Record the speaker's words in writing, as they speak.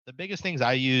The biggest things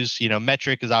I use,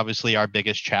 METRC is obviously our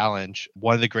biggest challenge.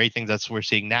 One of the great things that we're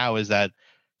seeing now is that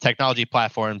technology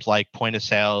platforms like point of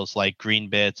sales, like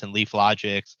Greenbits and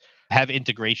LeafLogix, have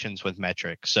integrations with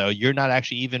METRC. So you're not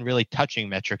actually even really touching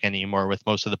METRC anymore with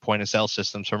most of the point of sale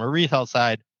systems from a retail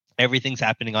side. Everything's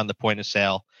happening on the point of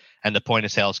sale, and the point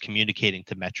of sale is communicating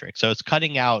to METRC. So it's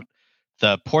cutting out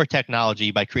the poor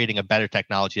technology by creating a better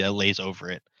technology that lays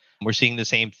over it. We're seeing the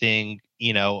same thing,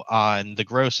 on the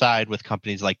grow side with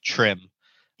companies like Trim.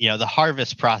 The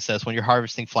harvest process when you're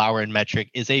harvesting flower in METRC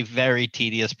is a very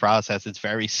tedious process. It's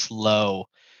very slow.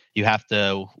 You have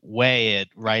to weigh it,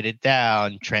 write it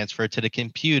down, transfer it to the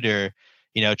computer.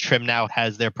 Trim now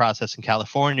has their process in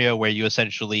California where you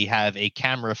essentially have a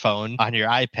camera phone on your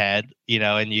iPad,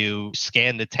 and you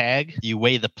scan the tag, you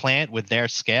weigh the plant with their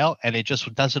scale, and it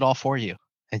just does it all for you.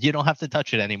 And you don't have to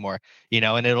touch it anymore,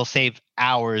 and it'll save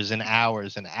hours and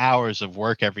hours and hours of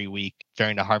work every week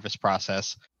during the harvest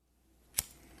process.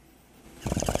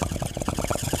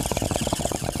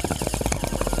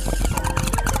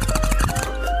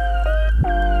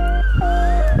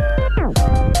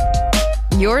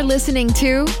 You're listening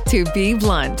to Be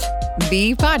Blunt,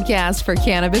 the podcast for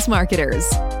cannabis marketers,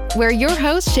 where your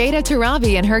host Shayda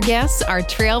Tarabi and her guests are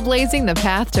trailblazing the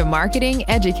path to marketing,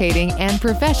 educating, and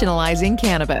professionalizing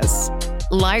cannabis.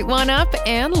 Light one up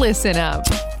and listen up.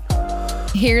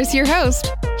 Here's your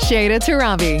host, Shayda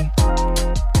Tarabi.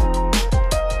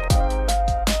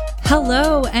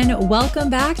 Hello, and welcome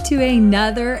back to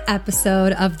another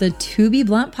episode of the To Be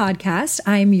Blunt podcast.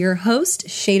 I'm your host,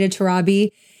 Shayda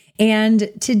Tarabi. And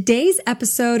today's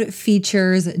episode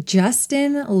features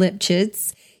Justin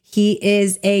Lipchitz. He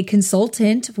is a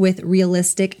consultant with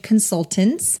Realistic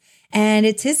Consultants, and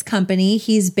it's his company.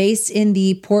 He's based in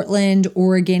the Portland,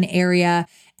 Oregon area,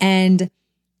 and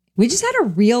we just had a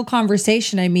real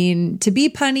conversation. I mean, to be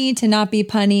punny, to not be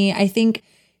punny, I think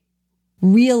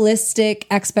realistic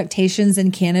expectations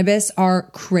in cannabis are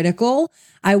critical.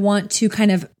 I want to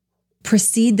kind of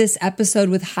precede this episode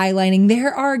with highlighting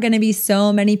there are going to be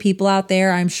so many people out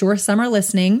there, I'm sure some are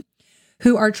listening,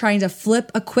 who are trying to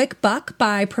flip a quick buck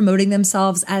by promoting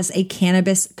themselves as a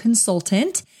cannabis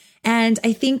consultant. And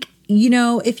I think,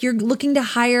 if you're looking to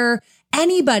hire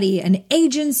anybody, an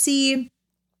agency,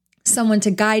 someone to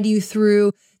guide you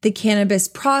through the cannabis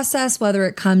process, whether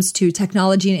it comes to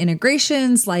technology and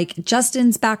integrations like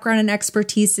Justin's background and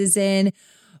expertise is in,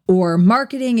 or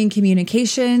marketing and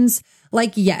communications,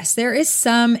 yes, there is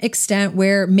some extent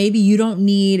where maybe you don't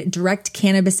need direct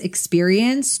cannabis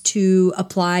experience to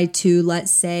apply to,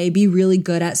 let's say, be really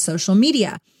good at social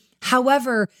media.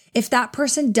 However, if that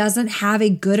person doesn't have a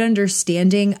good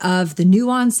understanding of the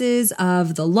nuances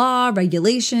of the law,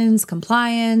 regulations,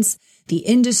 compliance, the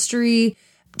industry,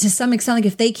 to some extent,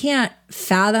 if they can't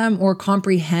fathom or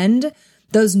comprehend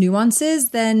those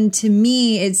nuances, then to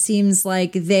me, it seems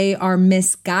like they are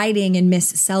misguiding and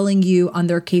misselling you on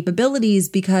their capabilities.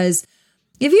 Because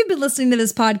if you've been listening to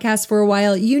this podcast for a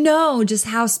while, you know just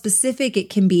how specific it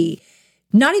can be.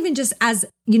 Not even just as,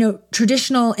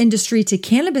 traditional industry to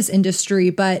cannabis industry,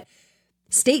 but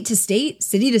state to state,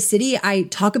 city to city. I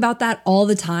talk about that all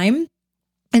the time.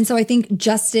 And so I think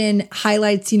Justin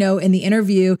highlights, in the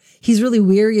interview, he's really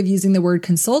weary of using the word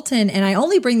consultant. And I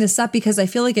only bring this up because I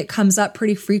feel like it comes up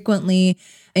pretty frequently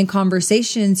in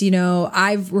conversations.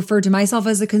 I've referred to myself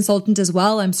as a consultant as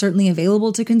well. I'm certainly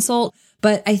available to consult,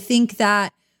 but I think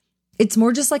that it's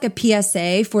more just like a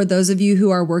PSA for those of you who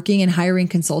are working and hiring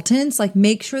consultants.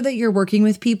 Make sure that you're working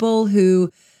with people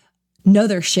who know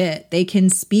their shit. They can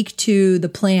speak to the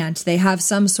plant. They have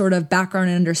some sort of background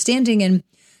and understanding. And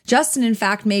Justin, in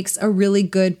fact, makes a really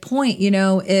good point.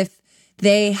 If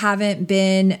they haven't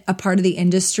been a part of the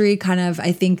industry,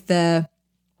 I think the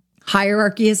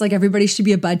hierarchy is everybody should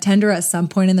be a bud tender at some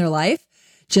point in their life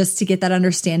just to get that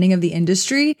understanding of the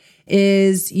industry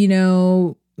is,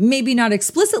 maybe not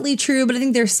explicitly true, but I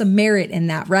think there's some merit in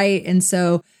that, right? And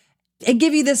so I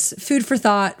give you this food for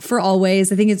thought for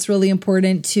always. I think it's really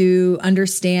important to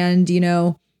understand,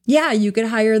 you could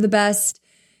hire the best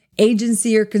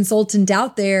agency or consultant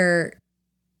out there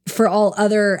for all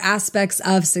other aspects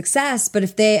of success. But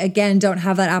if they, again, don't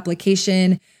have that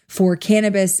application for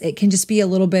cannabis, it can just be a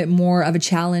little bit more of a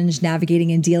challenge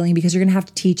navigating and dealing because you're going to have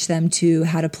to teach them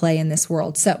how to play in this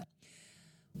world. So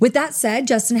with that said,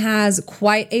 Justin has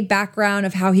quite a background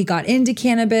of how he got into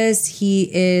cannabis.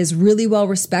 He is really well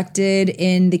respected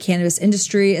in the cannabis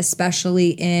industry,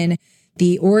 especially in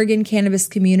the Oregon cannabis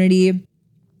community.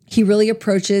 He really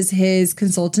approaches his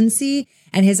consultancy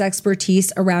and his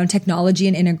expertise around technology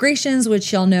and integrations,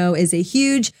 which y'all know is a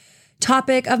huge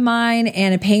topic of mine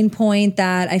and a pain point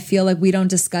that I feel like we don't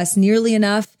discuss nearly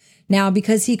enough Now,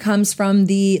 because he comes from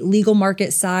the legal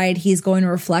market side, he's going to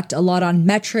reflect a lot on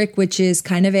METRC, which is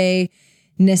kind of a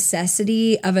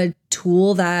necessity of a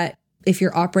tool that if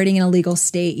you're operating in a legal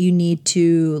state, you need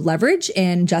to leverage.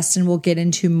 And Justin will get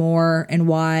into more and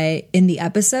why in the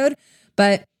episode.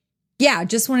 But yeah,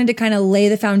 just wanted to kind of lay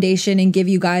the foundation and give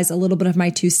you guys a little bit of my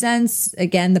 2 cents.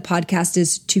 Again, the podcast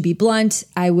is to be blunt.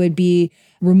 I would be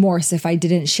remorse if I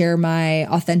didn't share my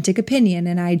authentic opinion.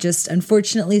 And I just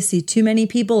unfortunately see too many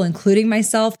people, including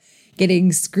myself,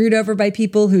 getting screwed over by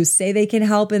people who say they can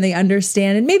help and they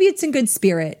understand. And maybe it's in good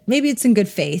spirit. Maybe it's in good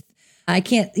faith. I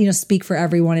can't, speak for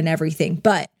everyone and everything,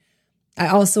 but I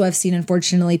also have seen,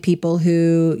 unfortunately, people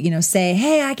who, say,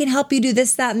 hey, I can help you do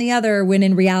this, that, and the other, when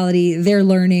in reality, they're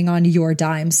learning on your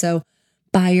dime. So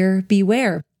buyer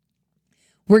beware.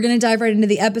 We're going to dive right into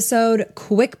the episode.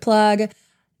 Quick plug.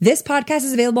 This podcast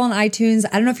is available on iTunes.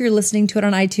 I don't know if you're listening to it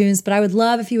on iTunes, but I would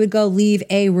love if you would go leave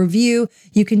a review.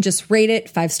 You can just rate it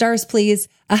 5 stars, please.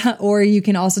 Or you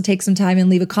can also take some time and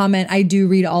leave a comment. I do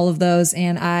read all of those,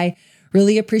 and I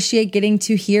really appreciate getting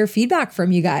to hear feedback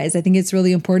from you guys. I think it's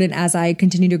really important as I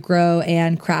continue to grow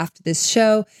and craft this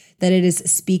show that it is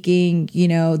speaking,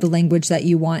 the language that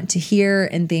you want to hear,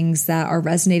 and things that are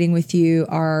resonating with you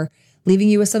are leaving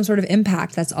you with some sort of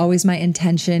impact. That's always my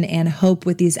intention and hope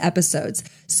with these episodes.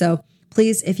 So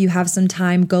please, if you have some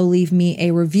time, go leave me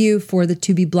a review for the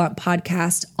To Be Blunt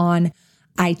podcast on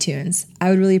iTunes. I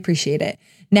would really appreciate it.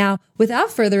 Now,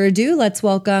 without further ado, let's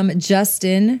welcome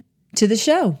Justin to the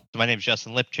show. My name is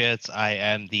Justin Lipchitz. I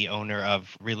am the owner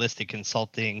of Realistic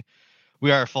Consulting.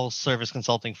 We are a full service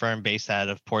consulting firm based out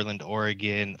of Portland,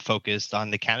 Oregon, focused on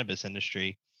the cannabis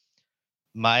industry.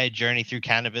 My journey through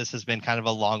cannabis has been kind of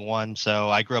a long one. So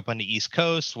I grew up on the East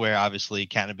Coast, where obviously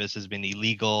cannabis has been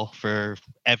illegal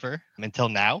forever until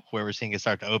now, where we're seeing it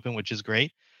start to open, which is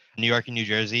great. New York and New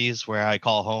Jersey is where I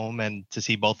call home, and to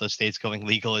see both those states going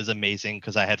legal is amazing,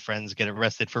 because I had friends get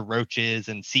arrested for roaches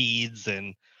and seeds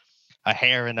and a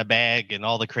hair in a bag and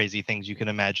all the crazy things you can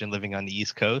imagine living on the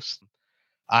East Coast.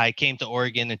 I came to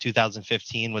Oregon in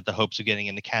 2015 with the hopes of getting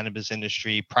in the cannabis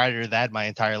industry. Prior to that, my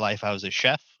entire life, I was a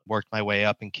chef, worked my way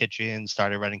up in kitchens,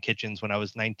 started running kitchens when I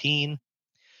was 19.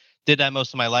 Did that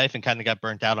most of my life and kind of got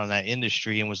burnt out on that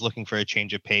industry and was looking for a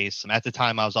change of pace. At the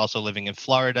time, I was also living in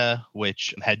Florida,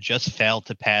 which had just failed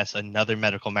to pass another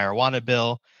medical marijuana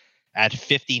bill at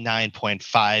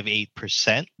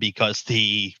 59.58%, because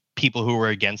the people who were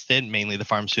against it, mainly the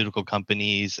pharmaceutical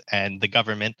companies and the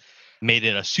government, made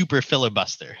it a super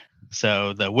filibuster.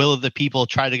 So the will of the people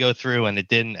tried to go through, and it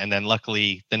didn't. And then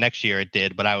luckily the next year it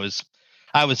did, but I was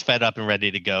fed up and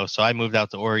ready to go. So I moved out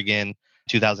to Oregon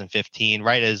 2015,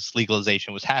 right as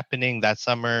legalization was happening that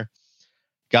summer.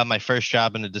 Got my first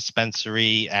job in a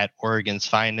dispensary at Oregon's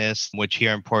Finest, which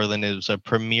here in Portland is a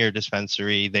premier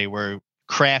dispensary. They were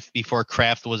craft before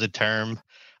craft was a term.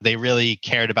 They really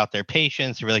cared about their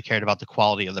patients. They really cared about the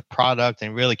quality of the product,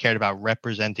 and really cared about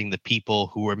representing the people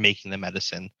who were making the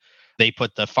medicine. They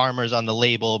put the farmers on the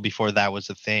label before that was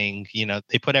a thing.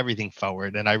 They put everything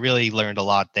forward, and I really learned a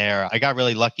lot there. I got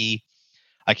really lucky.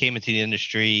 I came into the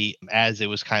industry as it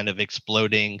was kind of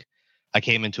exploding. I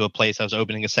came into a place, I was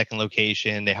opening a second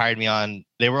location. They hired me on,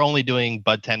 they were only doing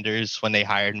bud tenders when they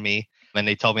hired me. And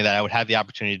they told me that I would have the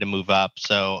opportunity to move up.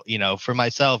 So, for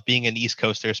myself, being an East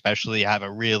Coaster especially, I have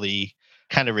a really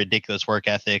kind of ridiculous work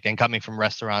ethic, and coming from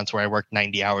restaurants where I worked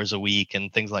 90 hours a week and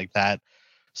things like that.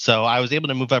 So I was able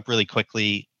to move up really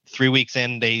quickly. 3 weeks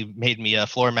in, they made me a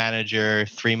floor manager.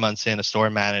 3 months in, a store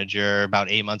manager. About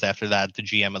 8 months after that, the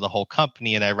GM of the whole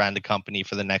company. And I ran the company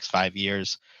for the next 5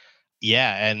 years.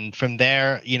 Yeah. And from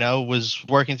there, was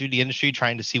working through the industry,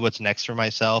 trying to see what's next for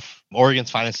myself. Oregon's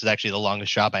Finest is actually the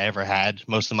longest job I ever had.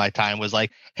 Most of my time was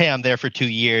like, hey, I'm there for 2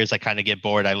 years. I kind of get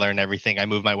bored. I learn everything. I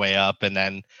move my way up, and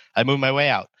then I move my way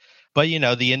out. But,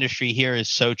 the industry here is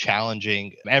so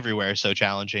challenging. Everywhere is so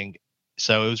challenging.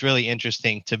 So it was really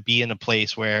interesting to be in a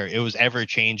place where it was ever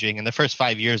changing. And the first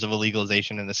 5 years of a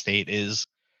legalization in the state is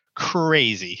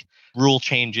crazy. Rule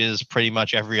changes pretty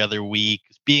much every other week.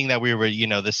 Being that we were,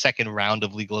 the second round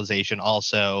of legalization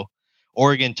also,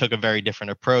 Oregon took a very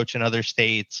different approach in other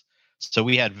states. So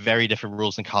we had very different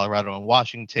rules in Colorado and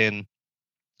Washington,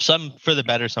 some for the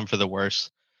better, some for the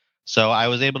worse. So I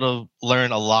was able to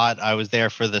learn a lot. I was there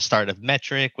for the start of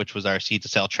METRC, which was our seed to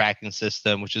sale tracking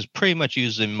system, which is pretty much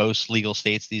used in most legal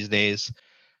states these days.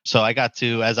 So I got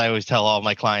to, as I always tell all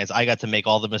my clients, I got to make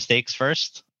all the mistakes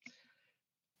first.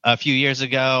 A few years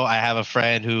ago, I have a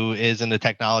friend who is in the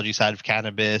technology side of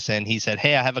cannabis, and he said,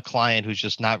 hey, I have a client who's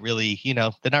just not really,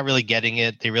 they're not really getting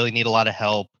it. They really need a lot of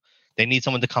help. They need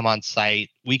someone to come on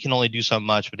site. We can only do so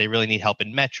much, but they really need help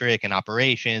in METRC and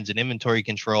operations and inventory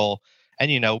control.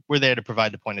 And, we're there to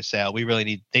provide the point of sale.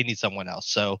 They need someone else.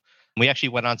 So we actually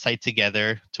went on site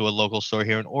together to a local store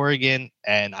here in Oregon.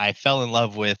 And I fell in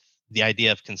love with the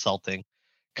idea of consulting,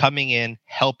 coming in,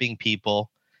 helping people,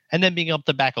 and then being able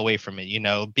to back away from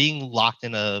it. Being locked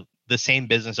in the same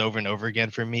business over and over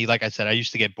again for me. Like I said, I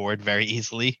used to get bored very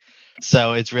easily.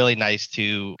 So it's really nice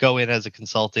to go in as a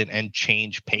consultant and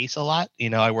change pace a lot.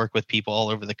 I work with people all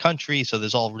over the country. So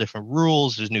there's all different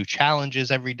rules. There's new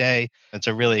challenges every day. It's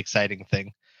a really exciting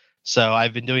thing. So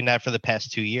I've been doing that for the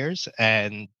past 2 years,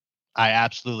 and I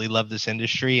absolutely love this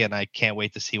industry, and I can't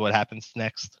wait to see what happens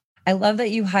next. I love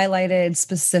that you highlighted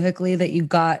specifically that you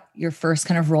got your first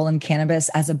kind of role in cannabis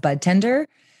as a bud tender,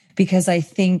 because I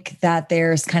think that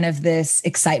there's kind of this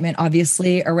excitement,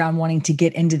 obviously, around wanting to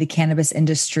get into the cannabis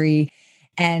industry,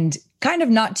 and kind of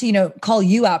not to, call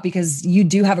you out, because you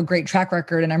do have a great track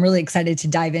record. And I'm really excited to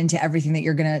dive into everything that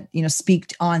you're going to,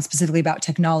 speak on specifically about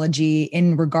technology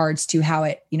in regards to how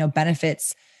it,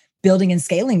 benefits building and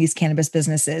scaling these cannabis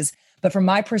businesses. But from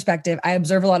my perspective, I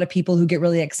observe a lot of people who get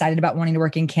really excited about wanting to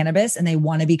work in cannabis, and they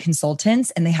want to be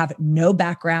consultants, and they have no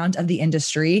background of the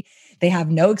industry. They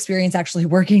have no experience actually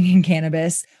working in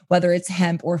cannabis, whether it's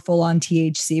hemp or full on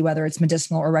THC, whether it's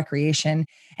medicinal or recreation.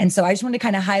 And so I just wanted to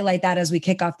kind of highlight that as we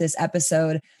kick off this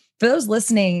episode. For those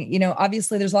listening,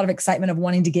 obviously there's a lot of excitement of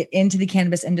wanting to get into the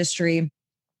cannabis industry,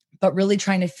 but really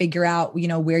trying to figure out,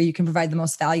 where you can provide the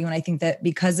most value. And I think that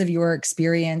because of your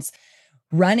experience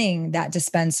running that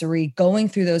dispensary, going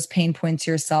through those pain points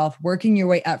yourself, working your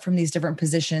way up from these different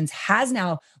positions has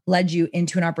now led you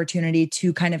into an opportunity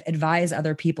to kind of advise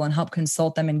other people and help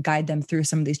consult them and guide them through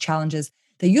some of these challenges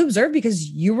that you observed because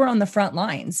you were on the front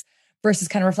lines. Versus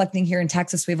kind of reflecting here in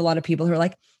Texas, we have a lot of people who are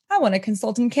like, I want to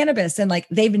consult in cannabis, and like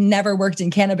they've never worked in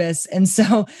cannabis. And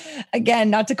so again,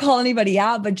 not to call anybody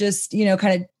out, but just,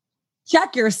 kind of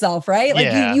check yourself, right?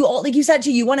 Like you like you said,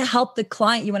 you want to help the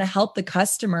client, you want to help the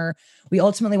customer. We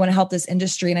ultimately want to help this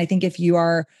industry. And I think if you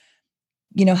are,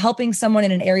 helping someone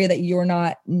in an area that you're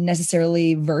not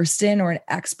necessarily versed in or an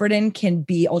expert in can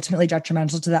be ultimately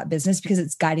detrimental to that business because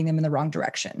it's guiding them in the wrong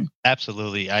direction.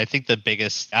 Absolutely. I think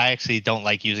I actually don't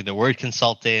like using the word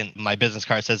consultant. My business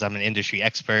card says I'm an industry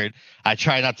expert. I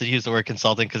try not to use the word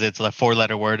consultant because it's a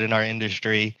 4-letter word in our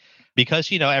industry. Because,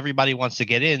 everybody wants to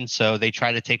get in. So they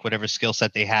try to take whatever skill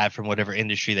set they have from whatever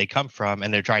industry they come from,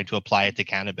 and they're trying to apply it to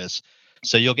cannabis.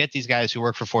 So you'll get these guys who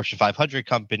work for Fortune 500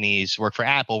 companies, work for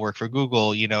Apple, work for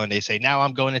Google, and they say, now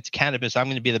I'm going into cannabis. I'm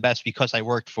going to be the best because I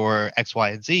worked for X, Y,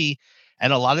 and Z.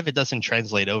 And a lot of it doesn't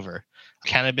translate over.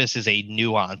 Cannabis is a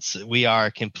nuance. We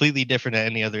are completely different than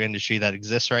any other industry that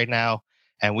exists right now.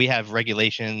 And we have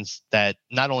regulations that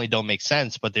not only don't make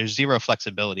sense, but there's zero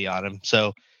flexibility on them.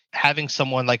 So having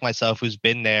someone like myself who's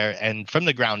been there and from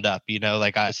the ground up,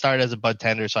 like I started as a bud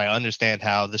tender, so I understand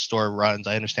how the store runs.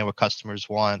 I understand what customers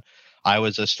want. I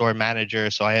was a store manager,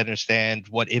 so I understand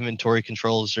what inventory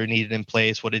controls are needed in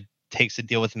place, what it takes to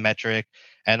deal with METRC.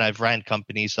 And I've ran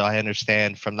companies, so I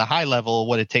understand from the high level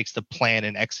what it takes to plan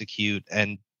and execute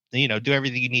and, do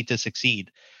everything you need to succeed.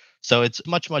 So it's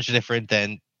much, much different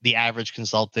than the average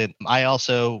consultant. I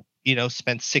also,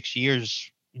 spent 6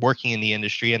 years working in the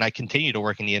industry, and I continue to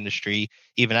work in the industry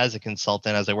even as a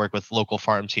consultant as I work with local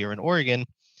farms here in Oregon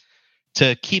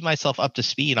to keep myself up to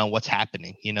speed on what's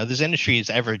happening. This industry is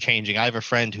ever changing. I have a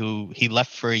friend who he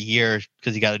left for a year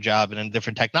because he got a job in a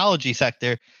different technology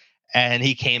sector, and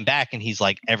he came back and he's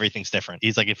like, everything's different.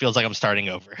 He's like, it feels like I'm starting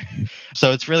over.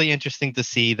 So it's really interesting to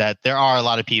see that there are a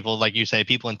lot of people, like you say,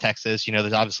 people in Texas,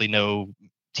 there's obviously no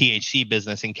THC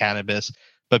business in cannabis,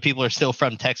 but people are still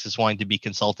from Texas wanting to be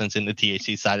consultants in the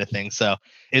THC side of things. So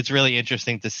it's really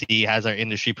interesting to see as our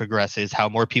industry progresses, how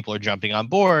more people are jumping on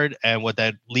board, and what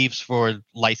that leaves for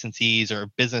licensees or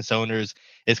business owners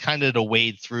is kind of to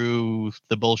wade through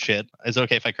the bullshit. Is it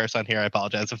okay if I curse on here? I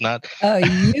apologize if not. Oh,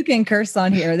 you can curse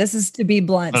on here. This is to be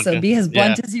blunt. Okay. So be as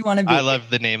blunt as you want to be. I love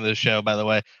the name of the show, by the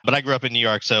way. But I grew up in New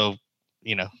York, so,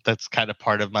 that's kind of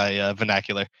part of my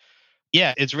vernacular.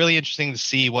 Yeah, it's really interesting to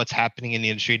see what's happening in the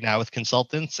industry now with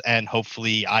consultants, and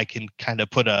hopefully I can kind of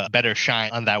put a better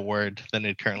shine on that word than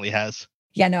it currently has.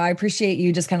 Yeah, no, I appreciate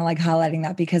you just kind of like highlighting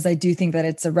that, because I do think that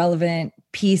it's a relevant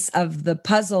piece of the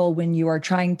puzzle when you are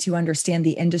trying to understand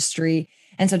the industry.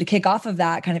 And so to kick off of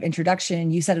that kind of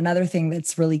introduction, you said another thing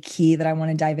that's really key that I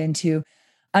want to dive into,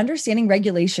 understanding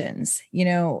regulations.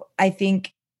 I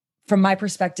think from my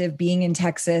perspective, being in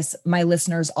Texas, my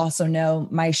listeners also know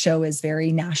my show is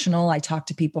very national. I talk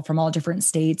to people from all different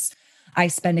states. I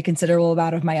spend a considerable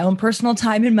amount of my own personal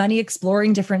time and money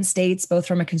exploring different states, both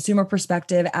from a consumer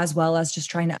perspective, as well as just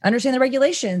trying to understand the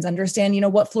regulations, understand,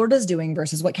 what Florida's doing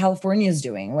versus what California is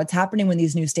doing, what's happening when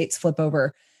these new states flip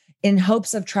over. in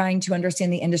hopes of trying to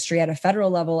understand the industry at a federal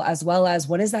level, as well as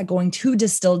what is that going to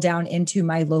distill down into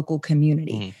my local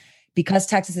community? Mm-hmm. Because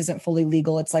Texas isn't fully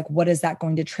legal, it's like, what is that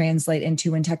going to translate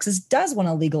into when Texas does want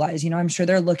to legalize? I'm sure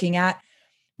they're looking at,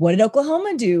 what did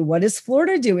Oklahoma do? What is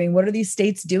Florida doing? What are these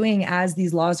states doing as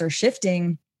these laws are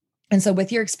shifting? And so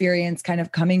with your experience kind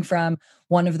of coming from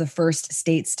one of the first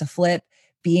states to flip,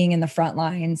 being in the front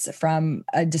lines from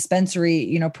a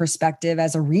dispensary, perspective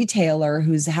as a retailer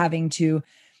who's having to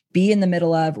be in the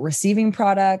middle of receiving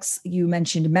products. You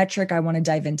mentioned METRC. I want to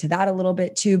dive into that a little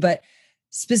bit too, but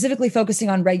specifically focusing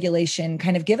on regulation,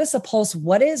 kind of give us a pulse.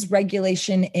 What is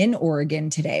regulation in Oregon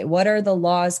today? What are the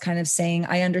laws kind of saying?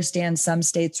 I understand some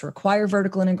states require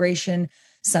vertical integration,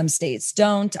 some states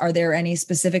don't. Are there any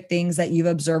specific things that you've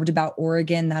observed about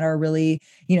Oregon that are really,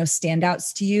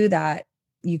 standouts to you that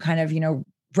you kind of,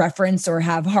 reference or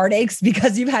have heartaches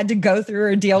because you've had to go through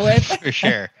or deal with? For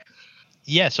sure.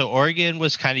 Yeah. So Oregon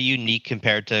was kind of unique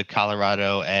compared to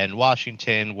Colorado and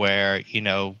Washington, where,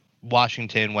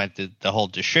 Washington went the whole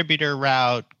distributor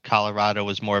route. Colorado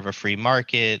was more of a free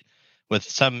market with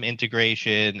some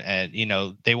integration, and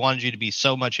they wanted you to be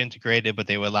so much integrated, but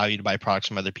they would allow you to buy products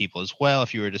from other people as well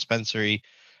if you were a dispensary.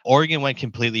 Oregon went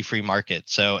completely free market,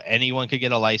 so anyone could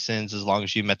get a license as long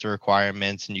as you met the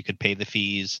requirements and you could pay the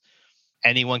fees.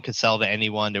 Anyone could sell to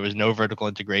anyone. There was no vertical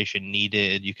integration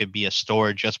needed. You could be a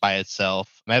store just by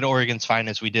itself. At Oregon's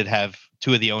Finest, we did have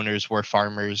two of the owners were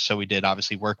farmers, so we did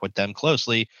obviously work with them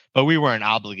closely, but we weren't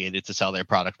obligated to sell their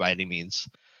product by any means.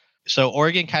 So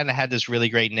Oregon kind of had this really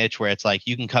great niche where it's like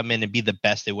you can come in and be the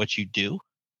best at what you do,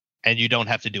 and you don't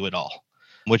have to do it all,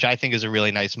 which I think is a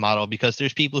really nice model because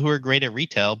there's people who are great at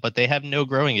retail, but they have no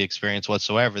growing experience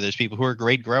whatsoever. There's people who are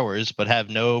great growers, but have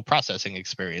no processing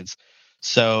experience.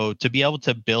 So to be able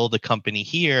to build a company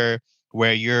here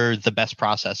where you're the best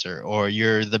processor or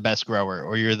you're the best grower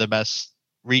or you're the best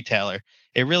retailer,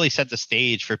 it really set the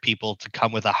stage for people to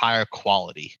come with a higher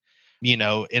quality. In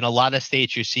a lot of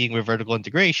states you're seeing with vertical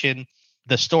integration,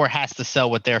 the store has to sell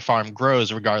what their farm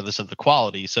grows regardless of the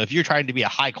quality. So if you're trying to be a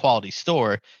high quality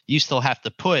store, you still have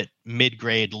to put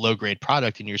mid-grade, low-grade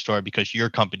product in your store because your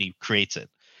company creates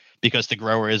it, because the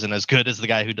grower isn't as good as the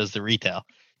guy who does the retail.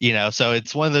 So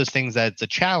it's one of those things that's a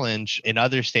challenge in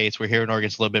other states where here in Oregon,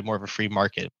 it's a little bit more of a free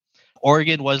market.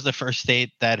 Oregon was the first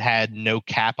state that had no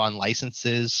cap on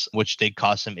licenses, which did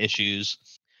cause some issues,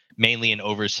 mainly in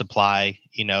oversupply.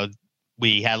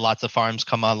 We had lots of farms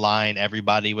come online.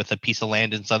 Everybody with a piece of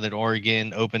land in Southern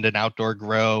Oregon opened an outdoor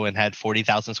grow and had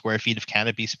 40,000 square feet of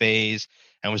canopy space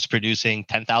and was producing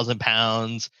 10,000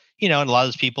 pounds, and a lot of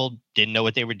those people didn't know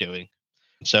what they were doing.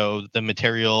 So the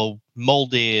material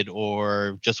molded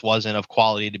or just wasn't of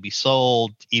quality to be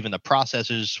sold. Even the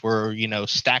processors were,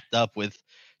 stacked up with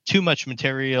too much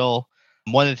material.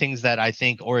 One of the things that I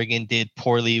think Oregon did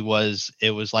poorly was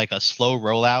it was like a slow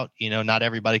rollout. Not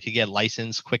everybody could get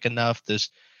licensed quick enough.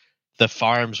 The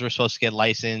farms were supposed to get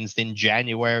licensed in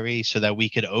January so that we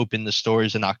could open the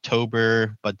stores in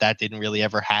October, but that didn't really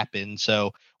ever happen.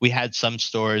 So we had some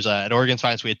stores at Oregon's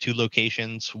Finest. We had two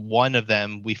locations. One of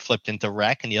them we flipped into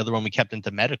rec, and the other one we kept into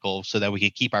medical so that we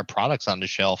could keep our products on the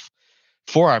shelf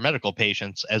for our medical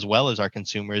patients as well as our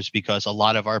consumers, because a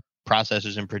lot of our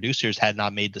processors and producers had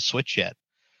not made the switch yet.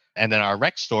 And then our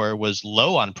rec store was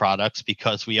low on products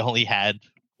because we only had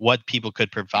what people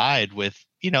could provide with,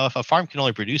 if a farm can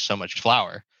only produce so much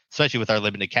flower, especially with our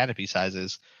limited canopy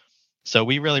sizes. So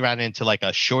we really ran into like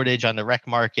a shortage on the rec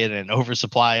market and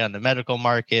oversupply on the medical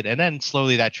market. And then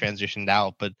slowly that transitioned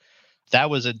out. But that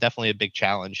was definitely a big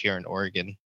challenge here in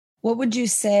Oregon. What would you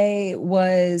say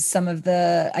was some of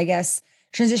the,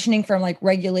 transitioning from like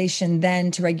regulation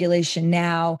then to regulation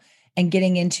now and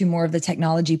getting into more of the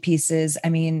technology pieces? I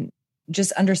mean,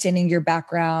 just understanding your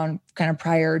background kind of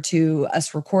prior to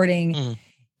us recording,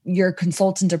 your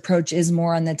consultant approach is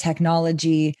more on the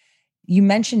technology. You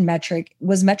mentioned METRC.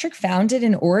 Was METRC founded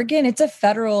in Oregon? It's a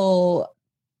federal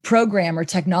program or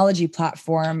technology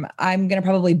platform. I'm going to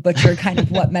probably butcher kind of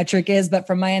what METRC is, but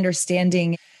from my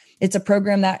understanding, it's a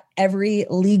program that every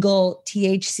legal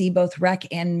THC, both rec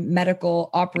and medical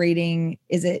operating,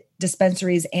 is it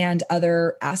dispensaries and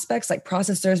other aspects like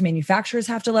processors, manufacturers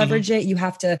have to leverage it. You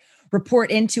have to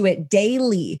report into it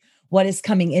daily. What is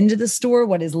coming into the store,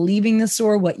 what is leaving the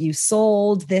store, what you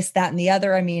sold, this, that, and the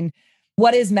other. I mean,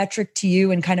 what is METRC to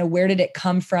you and kind of where did it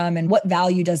come from and what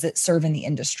value does it serve in the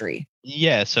industry?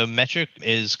 Yeah, so METRC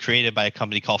is created by a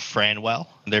company called Franwell.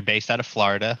 They're based out of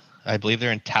Florida. I believe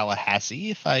they're in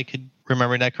Tallahassee, if I could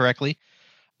remember that correctly.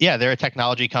 Yeah, they're a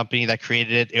technology company that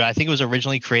created it. I think it was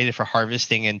originally created for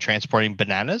harvesting and transporting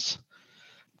bananas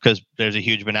because there's a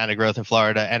huge banana growth in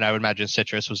Florida. And I would imagine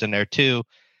citrus was in there too.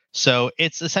 So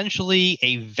it's essentially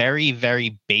a very,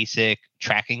 very basic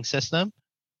tracking system.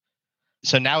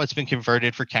 So now it's been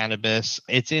converted for cannabis.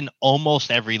 It's in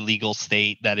almost every legal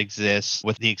state that exists,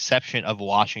 with the exception of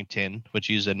Washington, which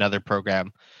uses another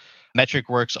program. METRC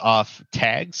works off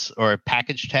tags or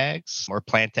package tags or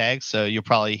plant tags. So you'll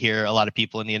probably hear a lot of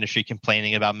people in the industry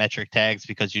complaining about METRC tags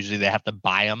because usually they have to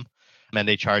buy them and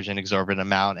they charge an exorbitant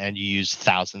amount, and you use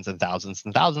thousands and thousands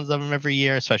and thousands of them every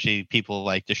year, especially people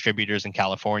like distributors in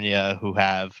California who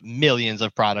have millions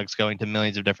of products going to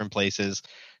millions of different places.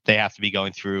 They have to be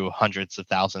going through hundreds of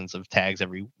thousands of tags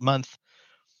every month.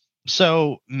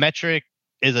 So METRC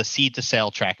is a seed to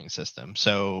sale tracking system.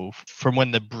 So from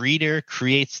when the breeder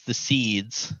creates the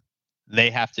seeds,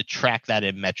 they have to track that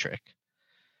in METRC.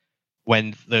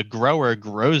 When the grower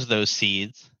grows those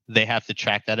seeds, they have to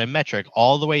track that in METRC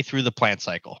all the way through the plant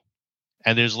cycle.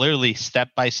 And there's literally step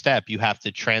by step, you have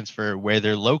to transfer where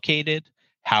they're located,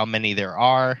 how many there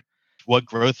are, what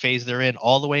growth phase they're in,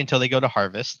 all the way until they go to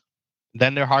harvest.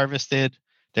 Then they're harvested,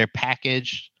 they're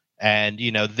packaged, and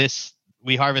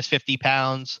we harvest 50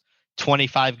 pounds,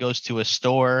 25 goes to a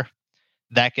store,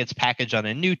 that gets packaged on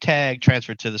a new tag,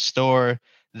 transferred to the store.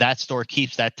 That store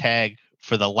keeps that tag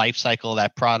for the life cycle of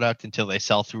that product until they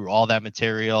sell through all that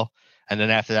material. And then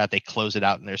after that, they close it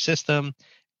out in their system.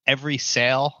 Every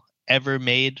sale ever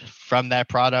made from that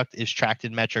product is tracked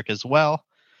in METRC as well.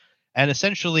 And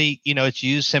essentially, it's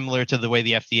used similar to the way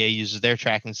the FDA uses their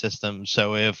tracking system.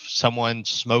 So if someone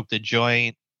smoked a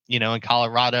joint, in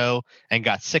Colorado and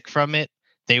got sick from it,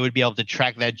 they would be able to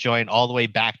track that joint all the way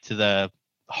back to the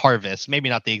harvest. Maybe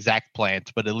not the exact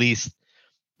plant, but at least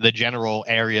the general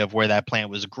area of where that plant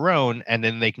was grown, and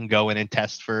then they can go in and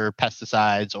test for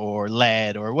pesticides or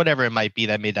lead or whatever it might be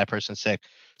that made that person sick.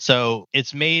 So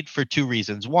it's made for two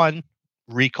reasons. One,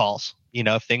 recalls.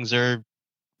 If things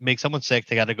make someone sick,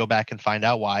 they got to go back and find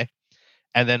out why.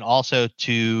 And then also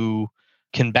to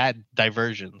combat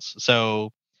diversions.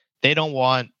 So they don't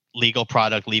want legal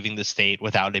product leaving the state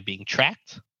without it being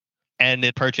tracked, and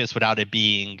it purchased without it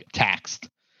being taxed.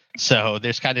 So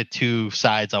there's kind of two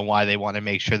sides on why they want to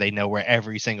make sure they know where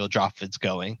every single drop is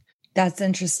going. That's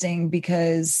interesting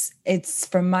because it's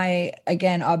from my,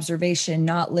 again, observation,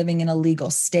 not living in a legal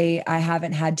state, I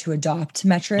haven't had to adopt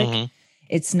METRC. Mm-hmm.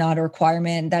 It's not a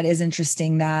requirement. That is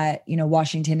interesting that,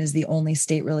 Washington is the only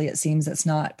state really, it seems, that's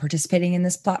not participating in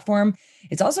this platform.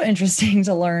 It's also interesting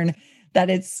to learn that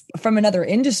it's from another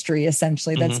industry,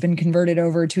 essentially, that's been converted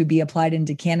over to be applied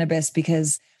into cannabis,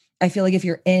 because I feel like if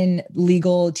you're in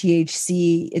legal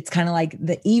THC, it's kind of like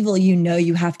the evil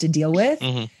you have to deal with,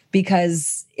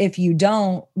 because if you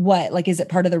don't, is it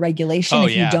part of the regulation?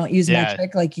 You don't use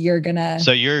METRC, you're gonna...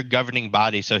 So you're governing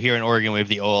body. So here in Oregon, we have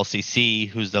the OLCC,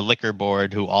 who's the liquor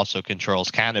board, who also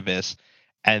controls cannabis.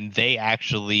 And they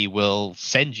actually will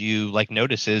send you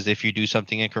notices if you do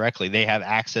something incorrectly. They have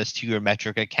access to your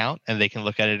METRC account, and they can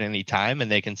look at it any time,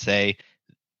 and they can say,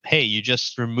 hey, you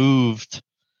just removed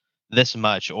this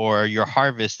much, or your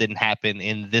harvest didn't happen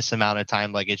in this amount of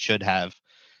time like it should have,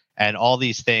 and all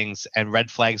these things, and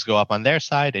red flags go up on their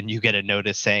side, and you get a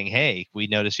notice saying, hey, we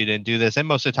noticed you didn't do this. And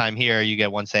most of the time here, you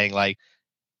get one saying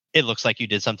it looks like you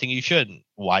did something you shouldn't.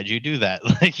 Why'd you do that?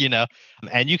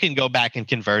 And you can go back and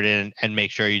convert it and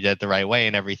make sure you did it the right way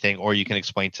and everything, or you can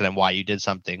explain to them why you did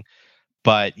something.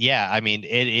 But yeah, it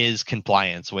is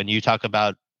compliance. When you talk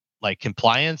about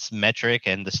compliance, METRC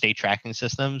and the state tracking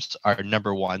systems are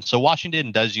number one. So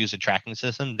Washington does use a tracking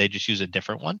system. They just use a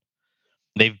different one.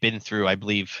 They've been through, I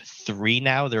believe, 3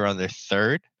 now. They're on their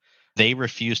 3rd. They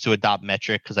refuse to adopt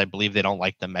METRC because I believe they don't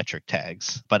like the METRC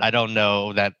tags. But I don't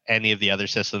know that any of the other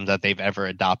systems that they've ever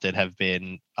adopted have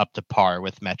been up to par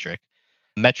with METRC.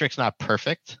 METRC's not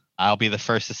perfect. I'll be the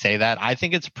first to say that. I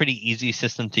think it's a pretty easy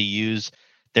system to use.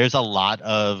 There's a lot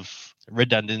of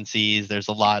redundancies. There's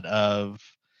a lot of,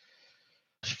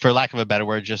 for lack of a better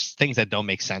word, just things that don't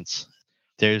make sense.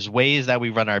 There's ways that we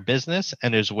run our business,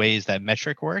 and there's ways that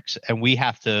METRC works, and we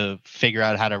have to figure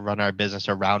out how to run our business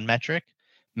around METRC.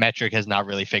 METRC has not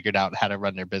really figured out how to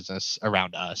run their business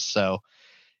around us. So,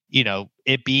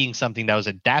 it being something that was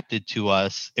adapted to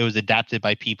us, it was adapted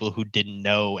by people who didn't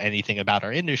know anything about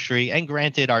our industry. And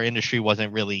granted, our industry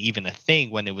wasn't really even a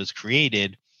thing when it was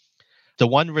created. The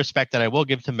one respect that I will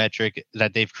give to METRC,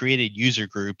 that they've created user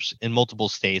groups in multiple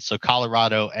states. So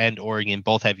Colorado and Oregon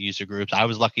both have user groups. I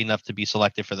was lucky enough to be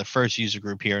selected for the first user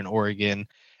group here in Oregon.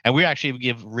 And we actually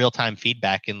give real-time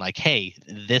feedback in hey,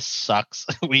 this sucks.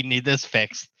 We need this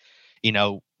fixed.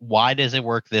 Why does it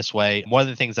work this way? One of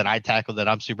the things that I tackled that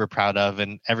I'm super proud of,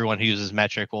 and everyone who uses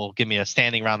METRC will give me a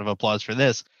standing round of applause for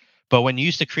this. But when you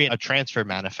used to create a transfer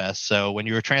manifest, so when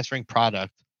you were transferring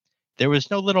product, there was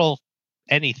no little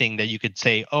anything that you could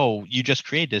say, oh, you just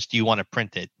created this. Do you want to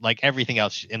print it? Like everything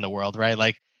else in the world, right?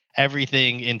 Like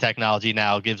everything in technology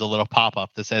now gives a little pop-up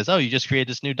that says, oh, you just created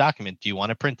this new document. Do you want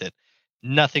to print it?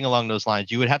 Nothing along those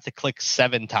lines. You would have to click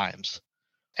 7 times.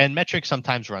 And METRC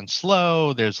sometimes runs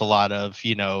slow. There's a lot of,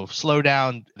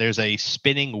 slowdown. There's a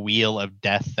spinning wheel of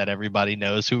death that everybody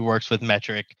knows who works with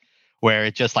METRC, where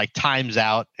it just like times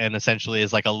out and essentially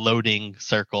is like a loading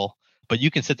circle. But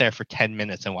you can sit there for 10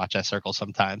 minutes and watch that circle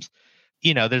sometimes.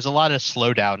 There's a lot of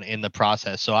slowdown in the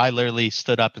process. So I literally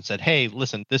stood up and said, hey,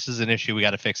 listen, this is an issue. We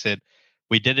got to fix it.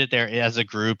 We did it there as a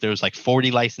group. There was like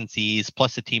 40 licensees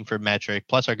plus a team for METRC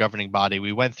plus our governing body.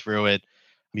 We went through it.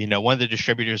 One of the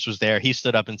distributors was there. He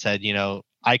stood up and said,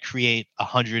 I create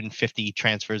 150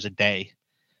 transfers a day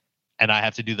and I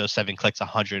have to do those 7 clicks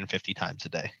 150 times a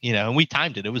day, and we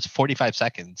timed it. It was 45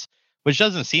 seconds, which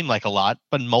doesn't seem like a lot,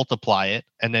 but multiply it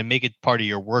and then make it part of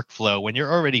your workflow when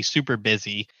you're already super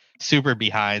busy, super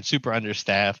behind, super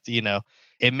understaffed,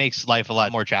 it makes life a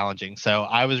lot more challenging. So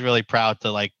I was really proud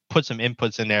to like put some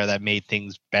inputs in there that made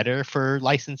things better for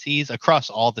licensees across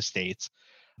all the states.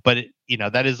 But,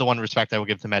 that is the one respect I will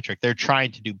give to METRC. They're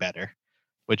trying to do better,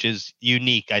 which is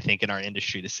unique, I think, in our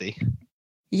industry to see.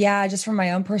 Yeah, just from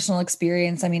my own personal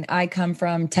experience. I mean, I come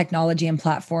from technology and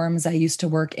platforms. I used to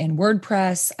work in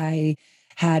WordPress. I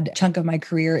had a chunk of my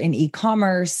career in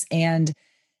e-commerce. And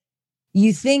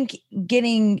you think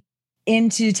getting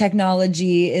into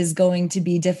technology is going to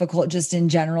be difficult just in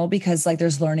general because like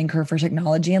there's learning curve for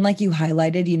technology. And like you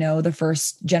highlighted, the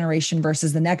first generation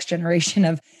versus the next generation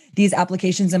of these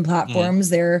applications and platforms,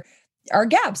 there are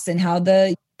gaps in how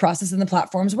the process and the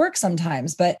platforms work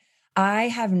sometimes. But I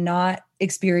have not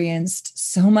experienced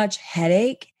so much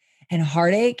headache and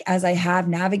heartache as I have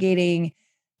navigating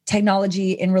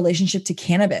technology in relationship to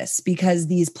cannabis, because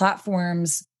these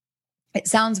platforms, it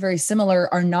sounds very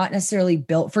similar, are not necessarily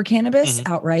built for cannabis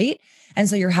outright. And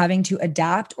so you're having to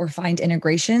adapt or find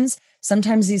integrations.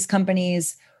 Sometimes these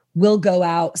companies will go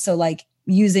out. So like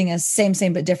using a same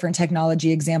but different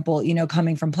technology example,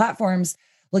 coming from platforms,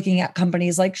 looking at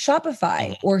companies like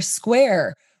Shopify or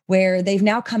Square, where they've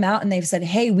now come out and they've said,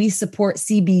 hey, we support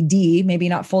CBD, maybe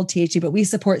not full THC, but we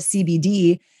support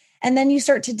CBD. And then you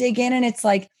start to dig in and it's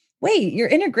like, wait, your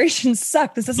integrations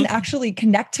suck. This doesn't actually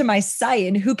connect to my site.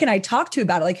 And who can I talk to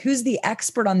about it? Like, who's the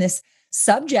expert on this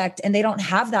subject? And they don't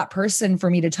have that person for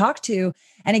me to talk to.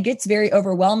 And it gets very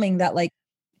overwhelming that like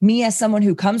me as someone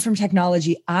who comes from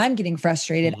technology, I'm getting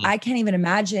frustrated. I can't even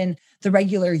imagine the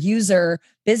regular user,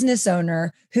 business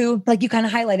owner who, like you kind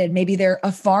of highlighted, maybe they're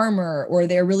a farmer or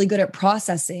they're really good at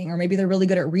processing, or maybe they're really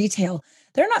good at retail.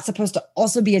 They're not supposed to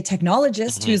also be a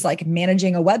technologist who's like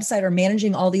managing a website or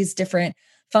managing all these different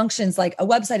functions. Like a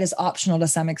website is optional to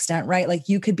some extent, right? Like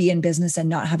you could be in business and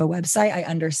not have a website. I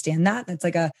understand that. That's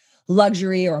like a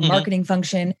luxury or a marketing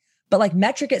function. But like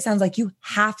METRC, it sounds like you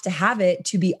have to have it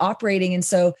to be operating. And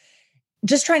so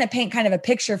just trying to paint kind of a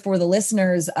picture for the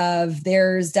listeners of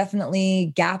there's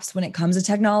definitely gaps when it comes to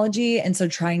technology. And so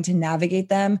trying to navigate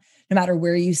them, no matter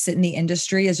where you sit in the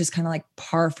industry, is just kind of like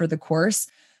par for the course.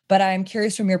 But I'm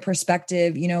curious from your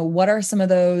perspective, what are some of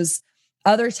those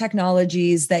other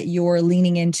technologies that you're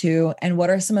leaning into? And what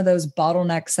are some of those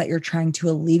bottlenecks that you're trying to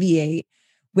alleviate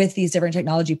with these different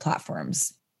technology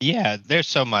platforms? Yeah, there's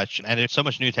so much. And there's so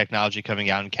much new technology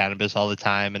coming out in cannabis all the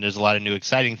time. And there's a lot of new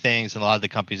exciting things. And a lot of the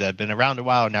companies that have been around a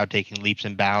while are now taking leaps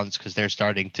and bounds because they're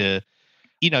starting to,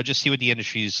 just see what the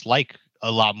industry's like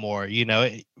a lot more.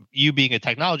 You being a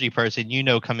technology person,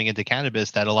 coming into cannabis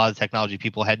that a lot of technology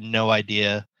people had no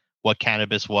idea what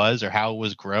cannabis was or how it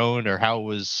was grown or how it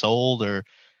was sold, or,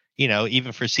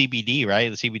 even for CBD, right?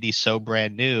 The CBD is so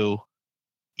brand new,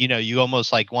 you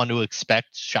almost like want to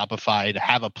expect Shopify to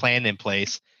have a plan in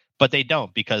place, but they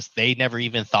don't, because they never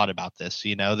even thought about this.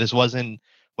 This wasn't,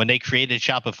 when they created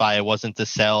Shopify, it wasn't to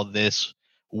sell this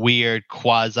weird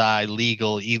quasi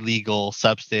legal, illegal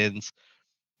substance.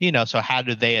 So how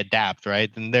do they adapt, right?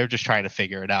 And they're just trying to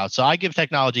figure it out. So I give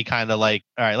technology kind of like,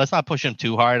 all right, let's not push them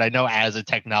too hard. I know as a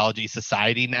technology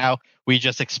society now, we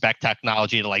just expect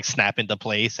technology to like snap into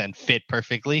place and fit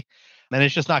perfectly. And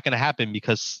it's just not going to happen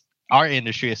because our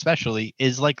industry especially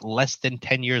is like less than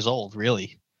 10 years old,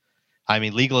 really. I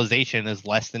mean, legalization is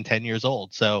less than 10 years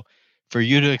old. So for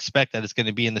you to expect that it's going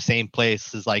to be in the same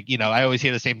place is like, I always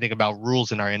hear the same thing about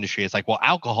rules in our industry. It's like, well,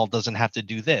 alcohol doesn't have to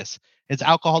do this. It's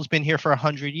alcohol's been here for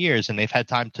 100 years and they've had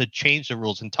time to change the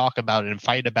rules and talk about it and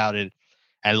fight about it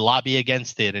and lobby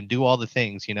against it and do all the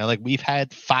things, like we've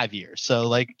had 5 years. So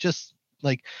like, just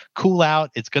like cool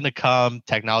out. It's going to come.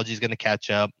 Technology is going to catch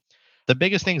up. The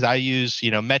biggest things I use,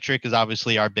 METRC is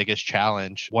obviously our biggest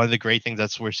challenge. One of the great things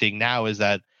that we're seeing now is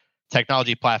that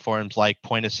technology platforms like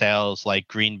point of sales, like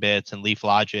Greenbits and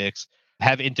LeafLogix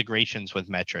have integrations with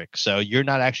METRC. So you're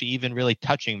not actually even really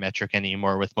touching METRC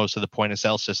anymore with most of the point of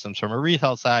sale systems. From a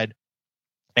retail side,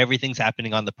 everything's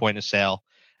happening on the point of sale,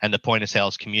 and the point of sale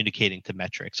is communicating to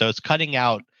METRC. So it's cutting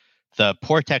out the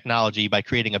poor technology by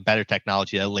creating a better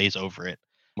technology that lays over it.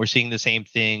 We're seeing the same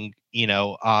thing,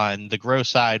 on the grow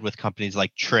side with companies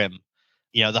like Trim.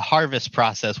 The harvest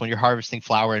process when you're harvesting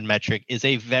flower in METRC is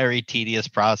a very tedious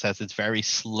process. It's very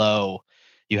slow.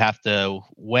 You have to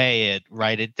weigh it,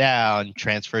 write it down,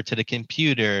 transfer it to the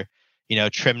computer.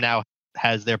 Trim now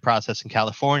has their process in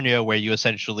California where you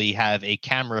essentially have a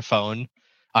camera phone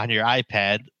on your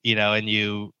iPad, and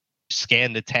you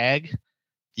scan the tag,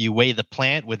 you weigh the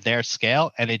plant with their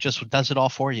scale, and it just does it all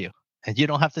for you. And you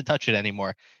don't have to touch it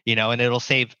anymore, and it'll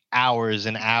save hours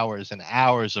and hours and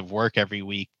hours of work every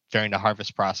week during the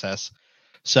harvest process.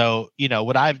 So,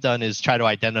 what I've done is try to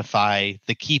identify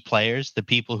the key players, the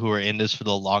people who are in this for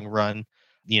the long run.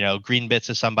 Greenbits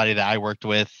is somebody that I worked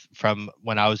with from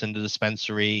when I was in the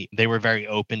dispensary. They were very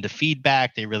open to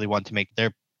feedback. They really want to make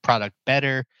their product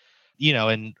better,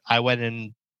 and I went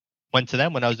to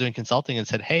them when I was doing consulting and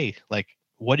said, hey,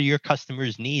 what do your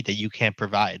customers need that you can't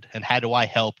provide? And how do I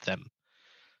help them?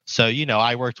 So,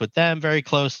 I worked with them very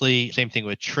closely. Same thing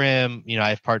with Trim. I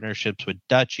have partnerships with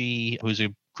Dutchie, who's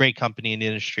a great company in the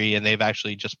industry, and they've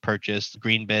actually just purchased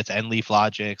Greenbits and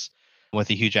LeafLogix with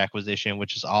a huge acquisition,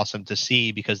 which is awesome to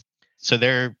see because so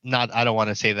they're not, I don't want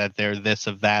to say that they're this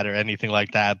of that or anything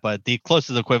like that, but the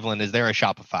closest equivalent is they're a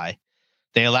Shopify.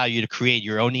 They allow you to create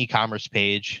your own e-commerce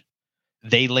page.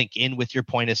 They link in with your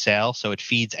point of sale, so it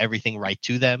feeds everything right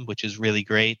to them, which is really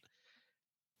great.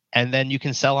 And then you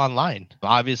can sell online.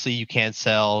 Obviously, you can't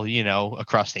sell,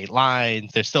 across state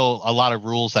lines. There's still a lot of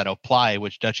rules that apply,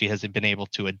 which Dutchie hasn't been able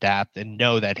to adapt and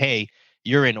know that, hey,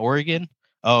 you're in Oregon.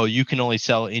 Oh, you can only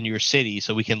sell in your city.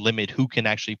 So we can limit who can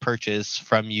actually purchase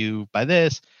from you by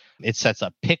this. It sets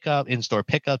up in-store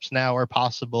pickups now are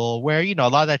possible where, a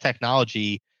lot of that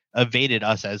technology evaded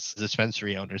us as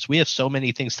dispensary owners. We have so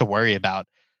many things to worry about.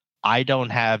 I don't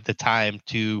have the time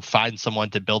to find someone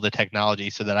to build the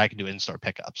technology so that I can do in-store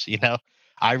pickups.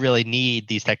 I really need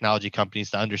these technology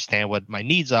companies to understand what my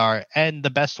needs are. And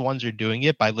the best ones are doing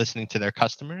it by listening to their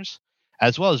customers,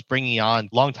 as well as bringing on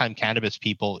longtime cannabis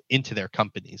people into their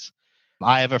companies.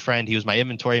 I have a friend, he was my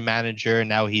inventory manager. And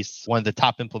now he's one of the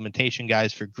top implementation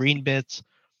guys for Greenbits,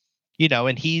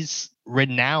 and he's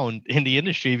renowned in the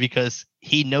industry because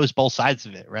he knows both sides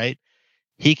of it, right?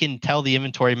 He can tell the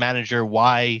inventory manager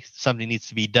why something needs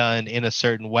to be done in a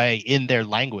certain way in their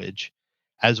language,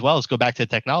 as well as go back to the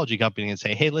technology company and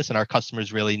say, hey, listen, our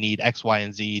customers really need X, Y,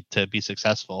 and Z to be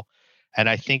successful. And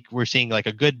I think we're seeing a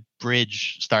good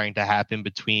bridge starting to happen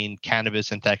between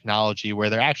cannabis and technology where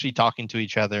they're actually talking to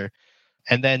each other.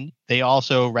 And then they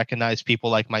also recognize people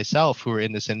like myself who are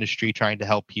in this industry trying to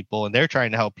help people, and they're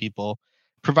trying to help people.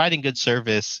 Providing good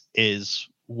service is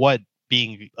what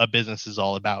being a business is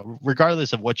all about.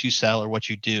 Regardless of what you sell or what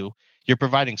you do, you're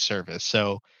providing service.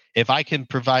 So if I can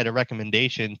provide a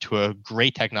recommendation to a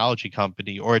great technology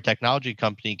company, or a technology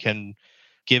company can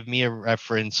give me a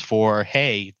reference for,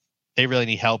 hey, they really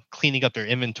need help cleaning up their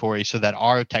inventory so that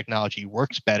our technology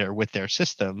works better with their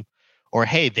system, or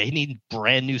hey, they need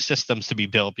brand new systems to be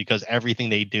built because everything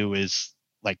they do is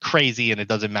crazy and it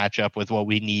doesn't match up with what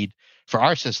we need for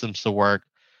our systems to work.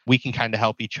 We can kind of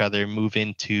help each other move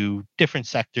into different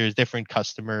sectors, different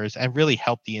customers, and really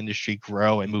help the industry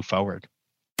grow and move forward.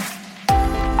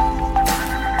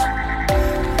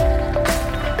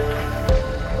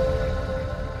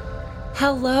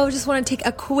 Hello, just want to take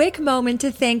a quick moment to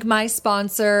thank my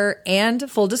sponsor and,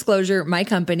 full disclosure, my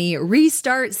company,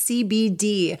 Restart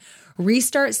CBD.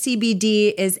 Restart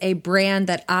CBD is a brand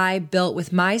that I built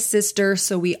with my sister,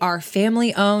 so we are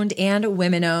family owned and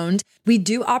women owned. We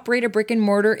do operate a brick and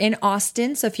mortar in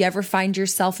Austin, so if you ever find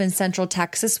yourself in Central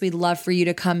Texas, we'd love for you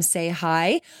to come say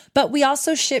hi. But we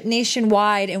also ship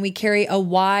nationwide, and we carry a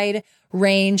wide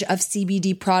range of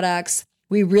CBD products.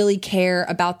 We really care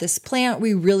about this plant.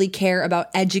 We really care about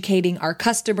educating our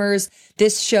customers.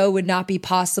 This show would not be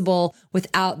possible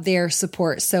without their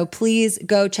support. So please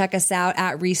go check us out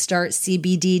at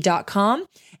restartcbd.com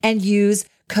and use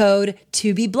code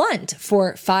TOBEBLUNT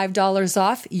for $5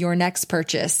 off your next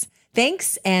purchase.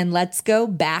 Thanks, and let's go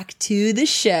back to the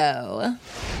show.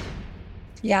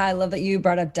 Yeah, I love that you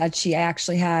brought up Dutchie. I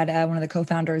actually had one of the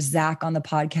co-founders, Zach, on the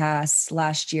podcast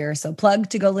last year. So plug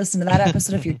to go listen to that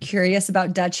episode if you're curious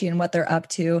about Dutchie and what they're up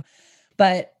to.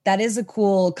 But that is a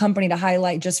cool company to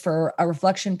highlight just for a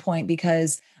reflection point,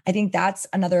 because I think that's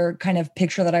another kind of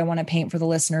picture that I want to paint for the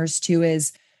listeners too,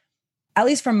 is at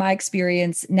least from my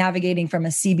experience navigating from a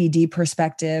CBD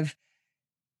perspective,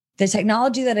 the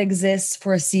technology that exists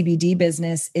for a CBD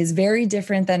business is very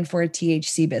different than for a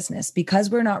THC business, because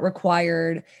we're not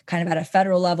required kind of at a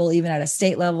federal level, even at a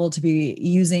state level, to be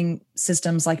using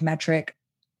systems like METRC.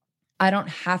 I don't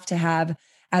have to have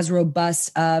as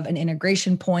robust of an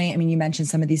integration point. I mean, you mentioned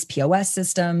some of these POS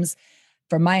systems.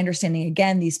 From my understanding,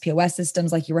 again, these POS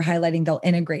systems, like you were highlighting, they'll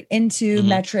integrate into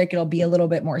METRC. It'll be a little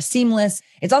bit more seamless.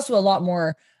 It's also a lot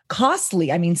more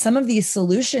costly. I mean, some of these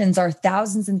solutions are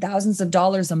thousands and thousands of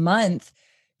dollars a month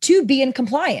to be in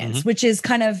compliance, which is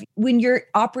kind of, when you're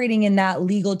operating in that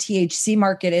legal THC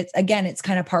market, it's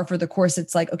kind of par for the course.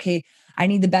 It's like, okay, I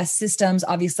need the best systems.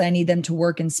 Obviously, I need them to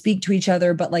work and speak to each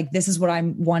other, but like, this is what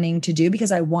I'm wanting to do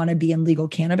because I want to be in legal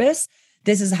cannabis.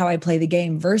 This is how I play the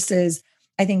game. Versus,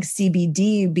 I think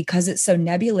CBD, because it's so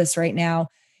nebulous right now,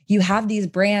 you have these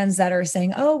brands that are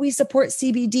saying, oh, we support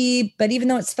CBD, but even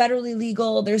though it's federally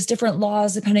legal, there's different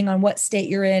laws depending on what state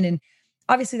you're in. And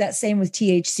obviously that's same with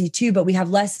THC too, but we have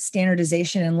less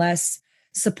standardization and less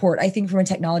support. I think from a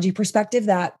technology perspective,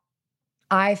 that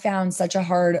I found such a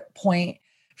hard point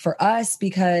for us,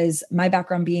 because my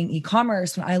background being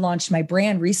e-commerce, when I launched my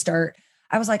brand Restart,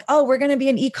 I was like, oh, we're going to be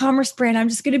an e-commerce brand. I'm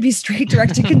just going to be straight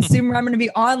direct to consumer. I'm going to be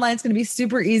online. It's going to be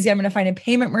super easy. I'm going to find a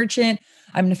payment merchant.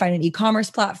 I'm going to find an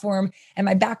e-commerce platform. And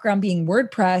my background being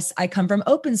WordPress, I come from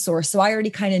open source. So I already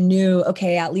kind of knew,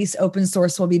 okay, at least open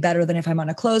source will be better than if I'm on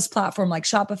a closed platform like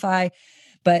Shopify.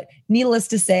 But needless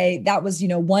to say, that was,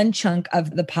 one chunk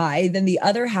of the pie. Then the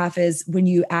other half is when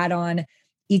you add on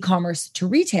e-commerce to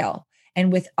retail.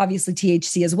 And with obviously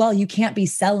THC as well, you can't be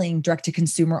selling direct to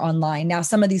consumer online. Now,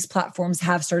 some of these platforms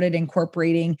have started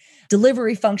incorporating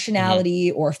delivery functionality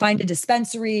or find a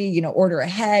dispensary, order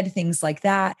ahead, things like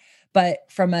that. But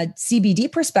from a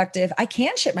CBD perspective, I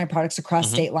can ship my products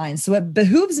across state lines. So it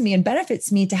behooves me and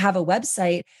benefits me to have a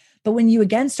website. But when you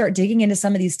again start digging into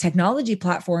some of these technology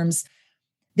platforms,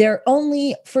 they're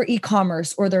only for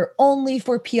e-commerce or they're only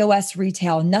for POS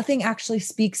retail. Nothing actually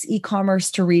speaks e-commerce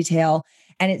to retail.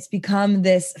 And it's become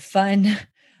this fun,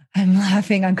 I'm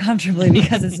laughing uncomfortably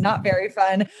because it's not very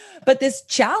fun, but this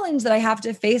challenge that I have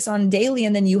to face on daily.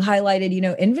 And then you highlighted,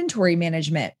 inventory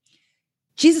management.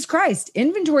 Jesus Christ,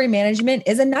 inventory management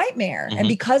is a nightmare. And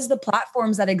because the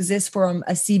platforms that exist from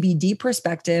a CBD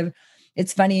perspective,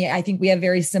 it's funny. I think we have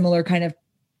very similar kind of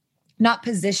not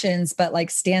positions, but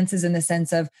like stances in the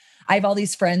sense of, I have all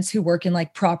these friends who work in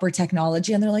like proper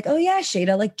technology and they're like, oh yeah,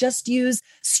 Shada, like just use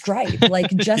Stripe,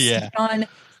 like just on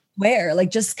Square,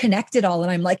 like just connect it all.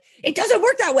 And I'm like, it doesn't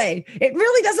work that way. It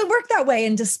really doesn't work that way.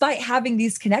 And despite having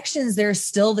these connections, there's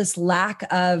still this lack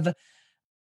of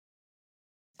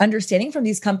understanding from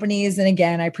these companies. And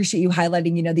again, I appreciate you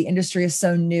highlighting, the industry is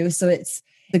so new. So it's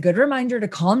a good reminder to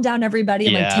calm down everybody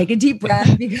and like take a deep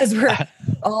breath because we're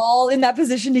all in that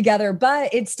position together.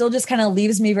 But it still just kind of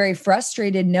leaves me very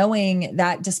frustrated knowing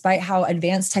that despite how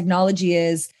advanced technology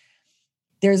is,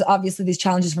 there's obviously these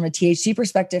challenges from a THC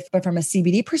perspective, but from a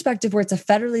CBD perspective, where it's a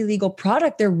federally legal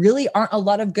product, there really aren't a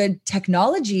lot of good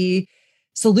technology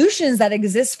solutions that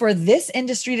exist for this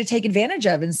industry to take advantage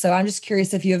of. And so I'm just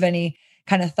curious if you have any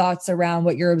kind of thoughts around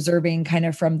what you're observing kind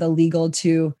of from the legal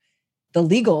to the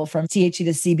legal, from THC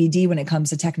to CBD when it comes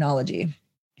to technology.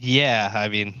 Yeah, I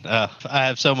mean, I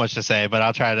have so much to say, but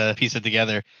I'll try to piece it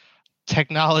together.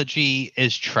 Technology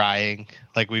is trying,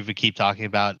 like we would keep talking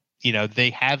about,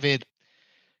 they have it.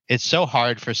 It's so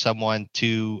hard for someone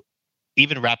to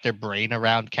even wrap their brain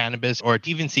around cannabis or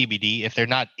even CBD if they're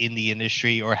not in the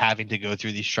industry or having to go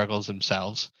through these struggles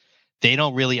themselves. They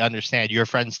don't really understand. Your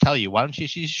friends tell you, why don't you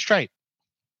use Stripe?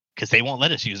 Because they won't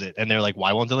let us use it. And they're like,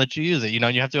 why won't they let you use it?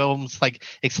 And you have to almost like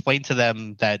explain to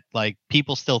them that like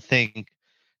people still think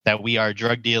that we are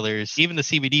drug dealers. Even the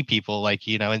CBD people, like,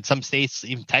 in some states,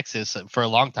 even Texas, for a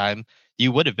long time,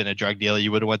 you would have been a drug dealer.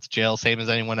 You would have went to jail, same as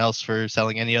anyone else for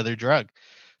selling any other drug.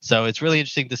 So it's really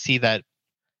interesting to see that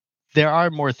there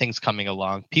are more things coming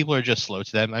along. People are just slow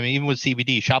to them. I mean, even with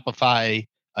CBD, Shopify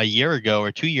a year ago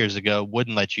or 2 years ago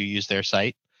wouldn't let you use their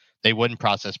site. They wouldn't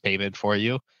process payment for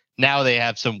you. Now they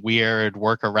have some weird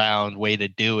workaround way to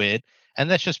do it. And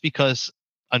that's just because,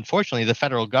 unfortunately, the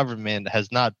federal government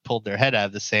has not pulled their head out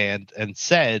of the sand and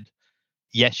said,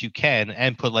 yes, you can,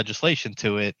 and put legislation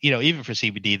to it. Even for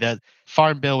CBD, that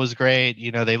farm bill was great.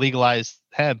 They legalized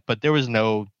hemp, but there was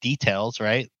no details,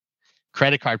 right?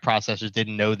 Credit card processors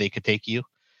didn't know they could take you.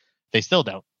 They still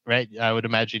don't, right? I would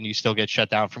imagine you still get shut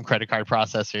down from credit card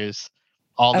processors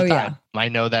all the Oh, time. yeah. I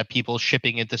know that people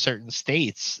shipping into certain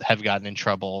states have gotten in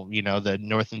trouble, the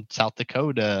North and South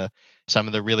Dakota, some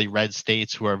of the really red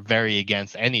states who are very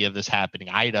against any of this happening.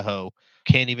 Idaho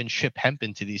can't even ship hemp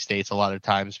into these states a lot of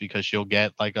times because you'll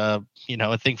get like a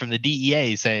thing from the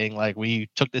DEA saying like, we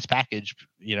took this package,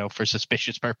 for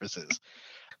suspicious purposes.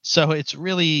 So it's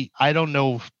really, I don't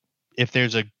know if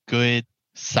there's a good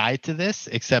side to this,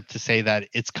 except to say that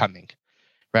it's coming,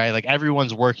 right? Like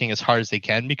everyone's working as hard as they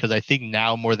can, because I think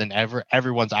now more than ever,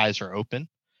 everyone's eyes are open.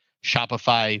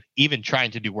 Shopify even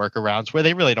trying to do workarounds where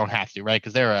they really don't have to, right?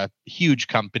 Because they're a huge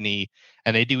company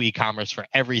and they do e-commerce for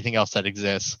everything else that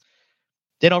exists.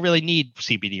 They don't really need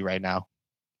CBD right now.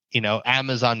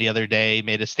 Amazon the other day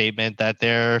made a statement that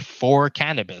they're for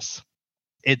cannabis.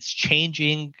 It's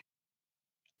changing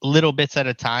little bits at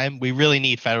a time. We really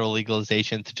need federal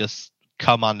legalization to just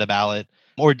come on the ballot,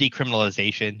 or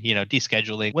decriminalization,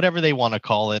 descheduling, whatever they want to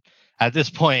call it. At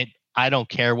this point, I don't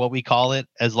care what we call it,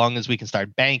 as long as we can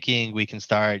start banking, we can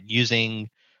start using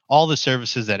all the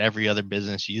services that every other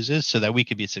business uses so that we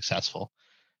could be successful.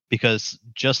 Because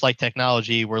just like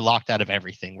technology, we're locked out of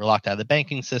everything. We're locked out of the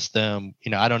banking system.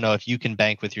 I don't know if you can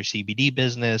bank with your CBD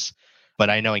business, but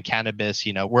I know in cannabis,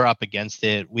 we're up against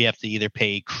it. We have to either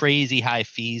pay crazy high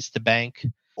fees to bank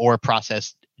or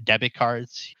process debit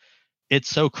cards. It's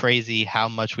so crazy how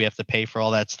much we have to pay for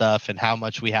all that stuff and how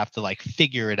much we have to like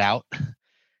figure it out.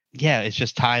 Yeah, it's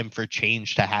just time for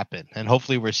change to happen. And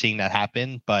hopefully we're seeing that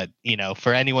happen. But,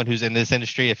 for anyone who's in this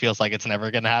industry, it feels like it's never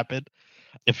going to happen.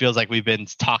 It feels like we've been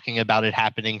talking about it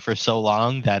happening for so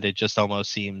long that it just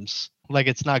almost seems like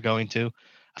it's not going to.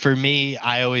 For me,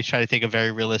 I always try to take a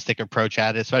very realistic approach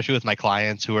at it, especially with my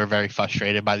clients who are very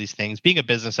frustrated by these things. Being a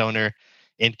business owner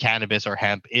in cannabis or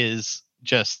hemp is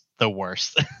just the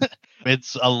worst.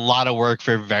 It's a lot of work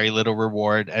for very little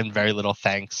reward and very little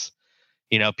thanks.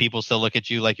 People still look at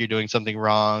you like you're doing something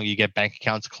wrong. You get bank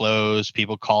accounts closed.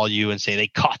 People call you and say they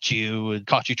caught you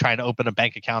trying to open a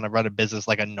bank account and run a business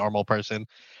like a normal person.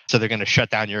 So they're going to shut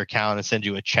down your account and send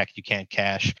you a check you can't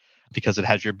cash because it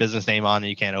has your business name on and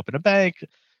you can't open a bank.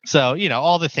 So,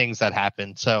 all the things that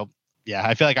happen. So, yeah,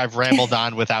 I feel like I've rambled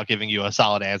on without giving you a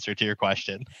solid answer to your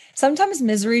question. Sometimes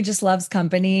misery just loves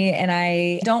company. And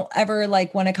I don't ever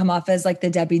want to come off as like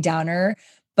the Debbie Downer,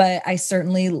 but I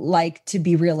certainly like to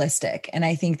be realistic. And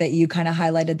I think that you kind of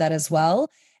highlighted that as well.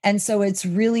 And so it's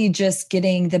really just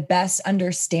getting the best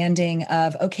understanding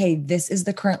of, okay, this is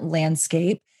the current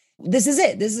landscape. This is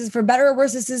it. This is for better or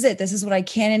worse. This is it. This is what I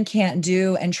can and can't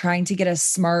do, and trying to get us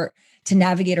smart to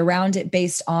navigate around it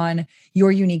based on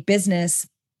your unique business.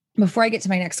 Before I get to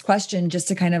my next question, just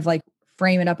to kind of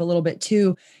frame it up a little bit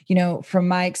too, from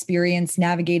my experience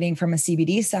navigating from a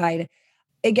CBD side,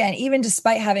 again, even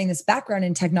despite having this background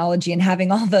in technology and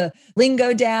having all the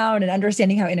lingo down and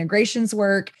understanding how integrations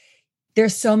work,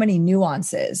 there's so many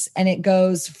nuances, and it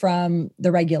goes from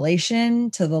the regulation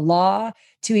to the law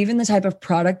to even the type of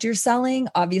product you're selling,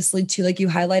 obviously to, like you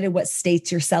highlighted, what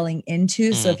states you're selling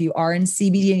into. So if you are in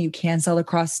CBD and you can sell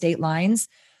across state lines,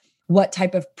 what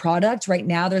type of product? Right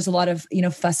now, there's a lot of,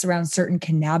 fuss around certain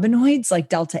cannabinoids like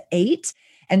Delta 8.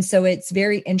 And so it's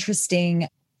very interesting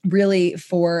really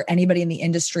for anybody in the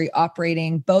industry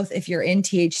operating, both if you're in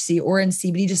THC or in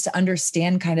CBD, just to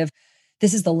understand kind of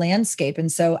this is the landscape.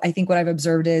 And so I think what I've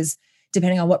observed is,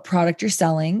 depending on what product you're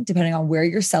selling, depending on where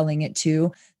you're selling it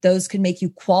to, those could make you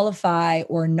qualify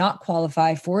or not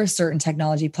qualify for a certain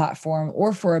technology platform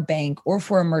or for a bank or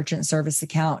for a merchant service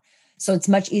account. So it's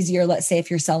much easier, let's say, if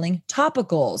you're selling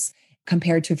topicals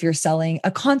compared to if you're selling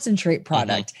a concentrate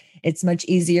product. It's much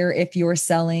easier if you're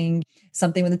selling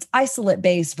something with its isolate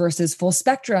base versus full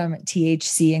spectrum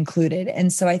THC included.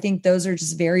 And so I think those are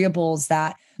just variables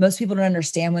that most people don't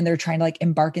understand when they're trying to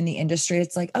embark in the industry.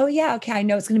 It's like, oh yeah, okay, I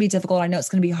know it's going to be difficult. I know it's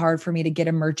going to be hard for me to get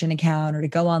a merchant account or to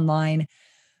go online.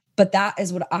 But that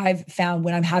is what I've found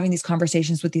when I'm having these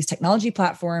conversations with these technology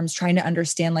platforms, trying to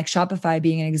understand, like Shopify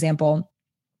being an example.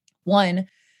 One,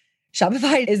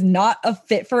 Shopify is not a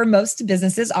fit for most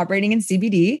businesses operating in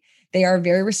CBD. They are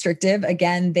very restrictive.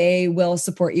 Again, they will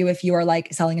support you if you are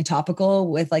selling a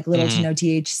topical with little to no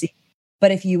THC.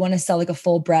 But if you want to sell a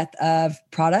full breadth of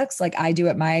products like I do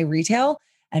at my retail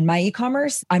and my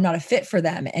e-commerce, I'm not a fit for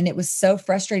them. And it was so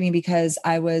frustrating because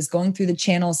I was going through the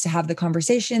channels to have the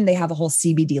conversation. They have a whole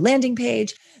CBD landing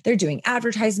page. They're doing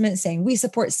advertisements saying we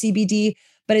support CBD,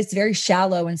 but it's very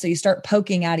shallow. And so you start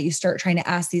poking at it. You start trying to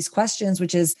ask these questions,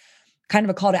 which is kind of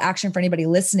a call to action for anybody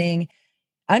listening.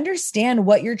 Understand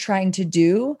what you're trying to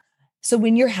do. So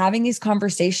when you're having these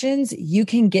conversations, you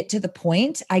can get to the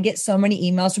point. I get so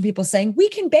many emails from people saying, we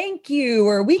can bank you,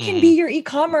 or we can be your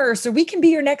e-commerce, or we can be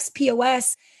your next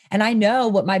POS. And I know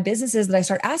what my business is that I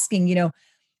start asking,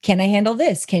 can I handle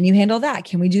this? Can you handle that?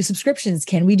 Can we do subscriptions?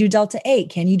 Can we do Delta 8?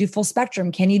 Can you do full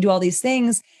spectrum? Can you do all these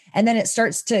things? And then it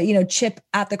starts to, chip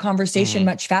at the conversation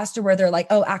much faster where they're like,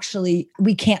 oh, actually,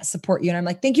 we can't support you. And I'm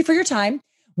like, thank you for your time.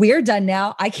 We are done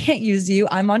now. I can't use you.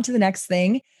 I'm on to the next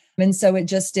thing. And so it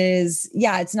just is,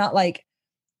 it's not like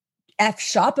F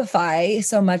Shopify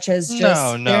so much as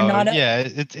just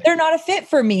they're not a fit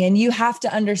for me. And you have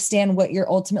to understand what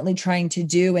you're ultimately trying to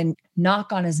do and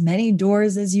knock on as many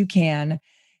doors as you can,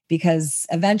 because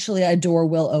eventually a door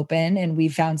will open. And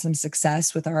we've found some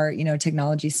success with our,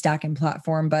 technology stack and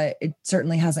platform, but it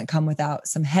certainly hasn't come without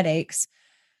some headaches.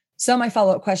 So my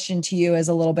follow-up question to you is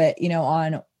a little bit,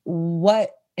 on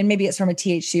what, and maybe it's from a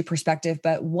THC perspective,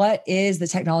 but what is the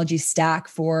technology stack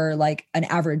for like an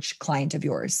average client of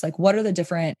yours? Like, what are the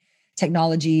different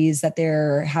technologies that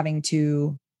they're having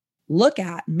to look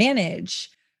at, manage,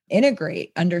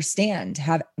 integrate, understand,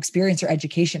 have experience or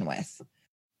education with?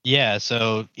 Yeah.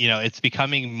 So, it's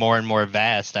becoming more and more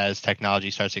vast as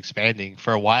technology starts expanding.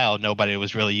 For a while, nobody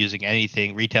was really using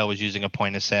anything. Retail was using a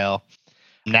point of sale.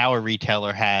 Now a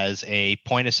retailer has a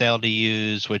point of sale to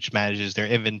use, which manages their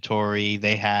inventory.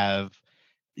 They have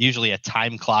usually a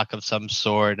time clock of some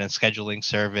sort and a scheduling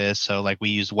service. So like we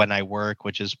use When I Work,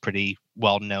 which is pretty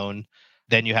well known.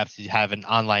 Then you have to have an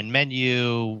online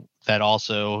menu that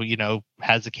also,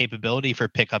 has the capability for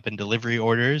pickup and delivery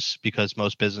orders, because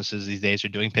most businesses these days are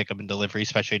doing pickup and delivery,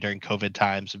 especially during COVID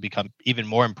times, have become even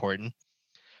more important.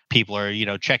 People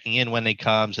are, checking in when they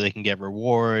come so they can get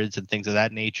rewards and things of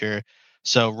that nature.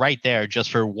 So right there,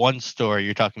 just for one store,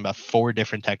 you're talking about 4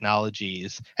 different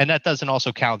technologies. And that doesn't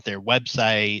also count their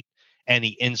website, any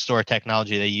in-store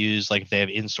technology they use, like if they have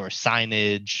in-store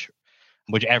signage,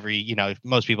 which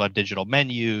most people have digital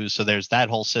menus. So there's that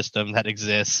whole system that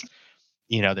exists.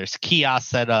 There's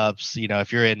kiosk setups.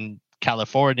 If you're in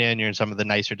California and you're in some of the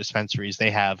nicer dispensaries,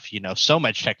 they have, so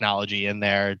much technology in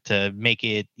there to make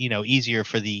it, easier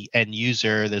for the end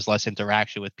user. There's less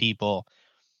interaction with people.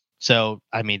 So,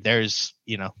 there's,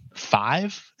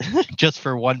 5 just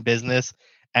for one business,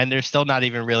 and they're still not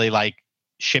even really like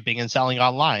shipping and selling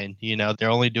online. They're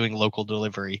only doing local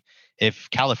delivery. If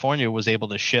California was able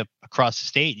to ship across the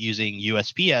state using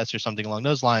USPS or something along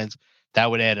those lines, that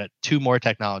would add 2 more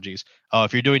technologies. Oh,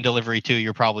 if you're doing delivery too,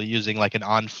 you're probably using like an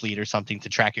on-fleet or something to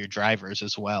track your drivers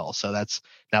as well. So that's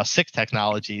now 6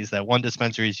 technologies that one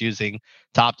dispensary is using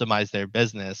to optimize their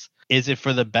business. Is it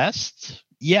for the best?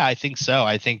 Yeah, I think so.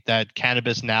 I think that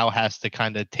cannabis now has to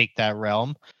kind of take that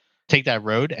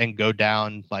road and go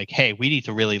down like, hey, we need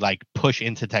to really like push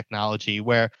into technology,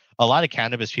 where a lot of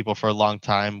cannabis people for a long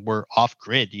time were off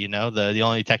grid. The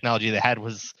only technology they had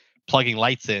was plugging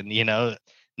lights in.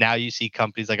 Now you see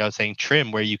companies, like I was saying,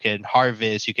 Trim, where you can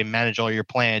harvest, you can manage all your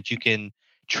plants, you can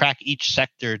track each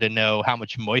sector to know how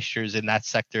much moisture is in that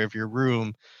sector of your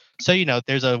room. So,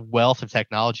 there's a wealth of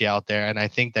technology out there. And I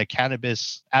think that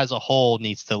cannabis as a whole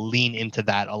needs to lean into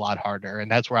that a lot harder. And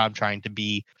that's where I'm trying to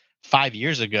be. 5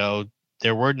 years ago,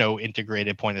 there were no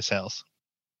integrated point of sales.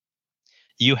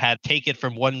 You had take it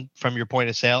from your point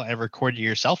of sale and record it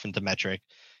yourself into METRC.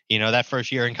 That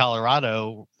first year in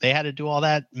Colorado, they had to do all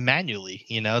that manually.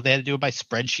 They had to do it by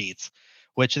spreadsheets,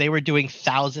 which they were doing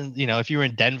thousands. If you were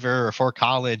in Denver or Fort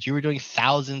Collins, you were doing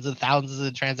thousands and thousands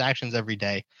of transactions every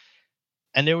day.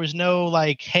 And there was no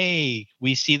like, hey,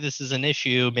 we see this as an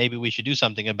issue, maybe we should do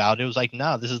something about it. It was like,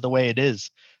 no, this is the way it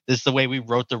is. This is the way we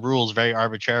wrote the rules very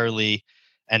arbitrarily.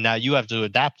 And now you have to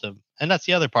adapt them. And that's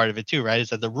the other part of it too, right? Is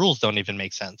that the rules don't even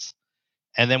make sense.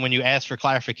 And then when you ask for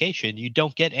clarification, you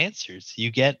don't get answers. You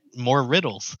get more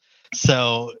riddles.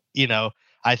 So,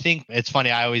 I think it's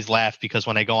funny. I always laugh because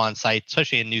when I go on site,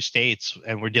 especially in new states,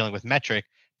 and we're dealing with METRC,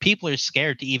 people are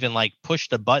scared to even like push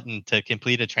the button to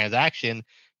complete a transaction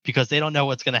because they don't know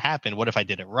what's going to happen. What if I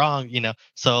did it wrong?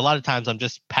 So a lot of times I'm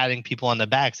just patting people on the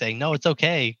back saying, no, it's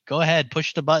okay. Go ahead,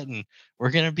 push the button. We're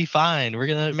going to be fine. We're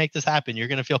going to make this happen. You're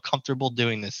going to feel comfortable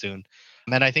doing this soon.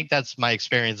 And I think that's my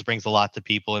experience brings a lot to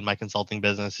people in my consulting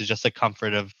business, is just the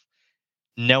comfort of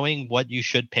knowing what you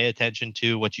should pay attention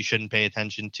to, what you shouldn't pay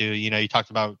attention to. You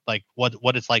talked about like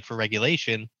what it's like for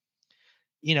regulation.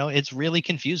 It's really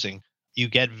confusing. You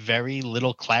get very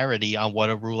little clarity on what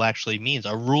a rule actually means.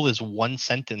 A rule is one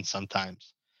sentence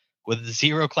sometimes with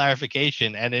zero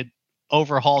clarification, and it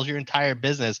overhauls your entire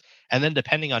business. And then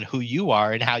depending on who you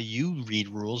are and how you read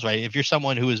rules, right? If you're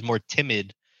someone who is more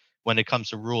timid when it comes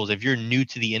to rules, if you're new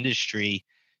to the industry,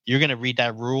 you're going to read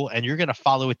that rule and you're going to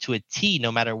follow it to a T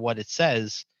no matter what it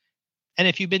says. And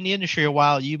if you've been in the industry a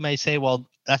while, you may say, well,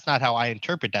 that's not how I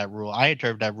interpret that rule. I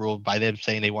interpret that rule by them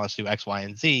saying they want us to do X, Y,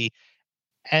 and Z.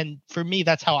 And for me,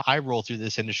 that's how I roll through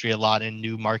this industry a lot in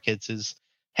new markets, is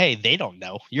hey, they don't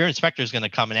know. Your inspector is going to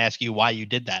come and ask you why you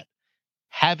did that.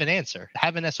 Have an answer.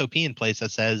 Have an SOP in place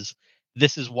that says,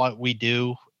 this is what we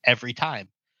do every time.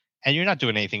 And you're not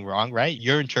doing anything wrong, right?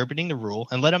 You're interpreting the rule,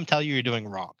 and let them tell you you're doing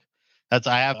wrong.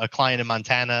 I have a client in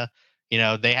Montana,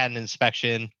 they had an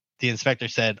inspection. The inspector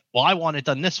said, well, I want it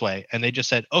done this way. And they just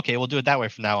said, okay, we'll do it that way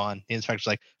from now on. The inspector's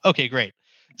like, okay, great.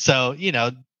 So,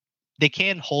 they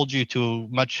can hold you to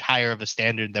much higher of a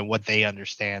standard than what they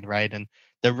understand, right? And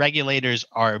the regulators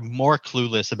are more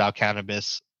clueless about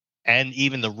cannabis and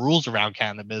even the rules around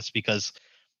cannabis because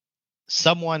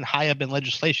someone high up in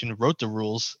legislation wrote the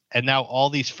rules, and now all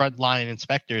these frontline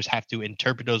inspectors have to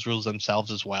interpret those rules themselves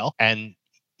as well. And,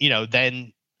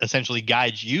 then essentially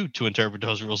guide you to interpret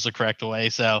those rules the correct way.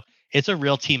 So it's a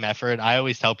real team effort. I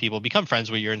always tell people, become friends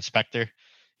with your inspector.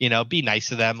 Be nice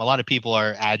to them. A lot of people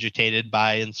are agitated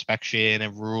by inspection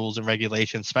and rules and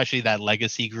regulations, especially that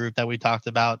legacy group that we talked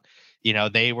about.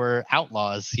 They were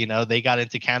outlaws, they got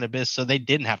into cannabis, so they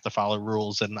didn't have to follow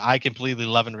rules. And I completely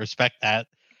love and respect that.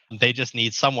 They just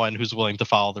need someone who's willing to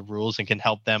follow the rules and can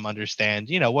help them understand,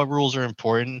 what rules are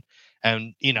important.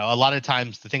 And, a lot of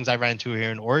times the things I ran into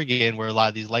here in Oregon where a lot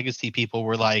of these legacy people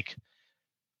were like,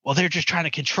 well, they're just trying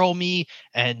to control me.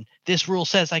 And this rule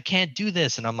says I can't do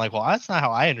this. And I'm like, well, that's not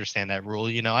how I understand that rule.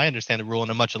 I understand the rule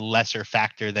in a much lesser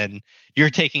factor than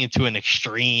you're taking it to an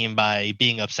extreme by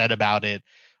being upset about it.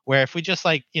 Where if we just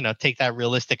take that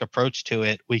realistic approach to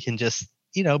it, we can just,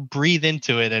 breathe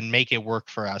into it and make it work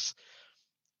for us.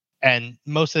 And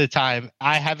most of the time,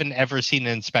 I haven't ever seen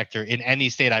an inspector in any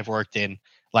state I've worked in,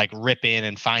 rip in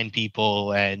and fine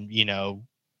people and,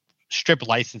 strip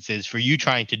licenses for you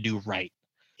trying to do right.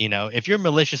 If you're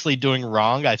maliciously doing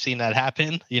wrong, I've seen that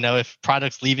happen. If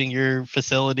products leaving your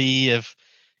facility, if,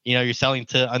 you're selling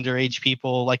to underage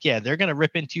people, they're going to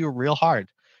rip into you real hard.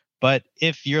 But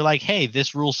if you're like, hey,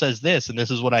 this rule says this, and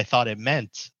this is what I thought it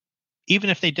meant, even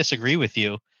if they disagree with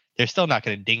you, they're still not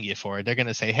going to ding you for it. They're going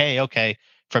to say, hey, okay,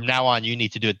 from now on, you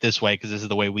need to do it this way because this is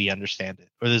the way we understand it,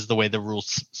 or this is the way the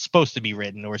rule's supposed to be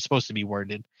written or supposed to be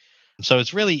worded. So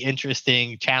it's really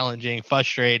interesting, challenging,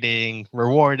 frustrating,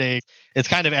 rewarding. It's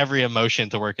kind of every emotion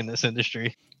to work in this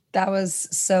industry. That was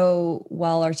so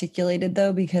well articulated,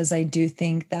 though, because I do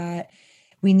think that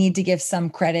we need to give some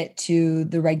credit to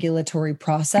the regulatory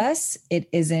process. It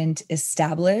isn't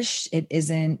established. It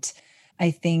isn't,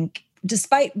 I think,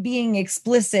 despite being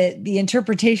explicit, the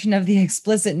interpretation of the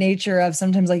explicit nature of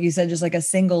sometimes, like you said, just like a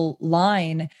single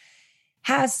line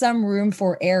has some room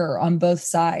for error on both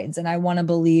sides. And I want to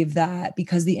believe that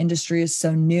because the industry is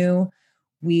so new,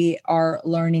 we are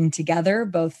learning together,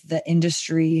 both the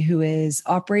industry who is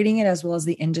operating it as well as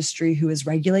the industry who is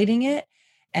regulating it.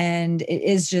 And it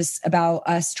is just about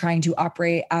us trying to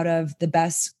operate out of the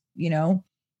best,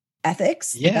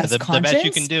 ethics. Yeah, the best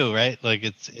you can do, right?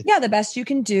 It's the best you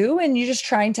can do. And you're just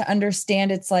trying to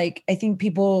understand. It's I think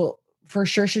people for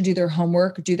sure should do their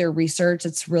homework, do their research.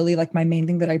 It's really my main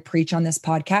thing that I preach on this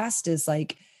podcast is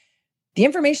the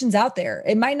information's out there.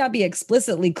 It might not be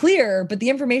explicitly clear, but the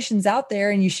information's out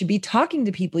there and you should be talking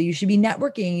to people. You should be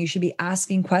networking. You should be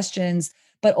asking questions.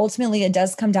 But ultimately, it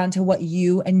does come down to what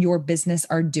you and your business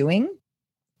are doing,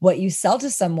 what you sell to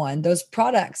someone, those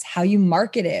products, how you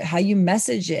market it, how you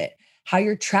message it, how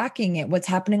you're tracking it, what's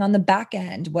happening on the back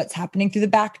end, what's happening through the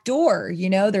back door.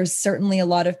 There's certainly a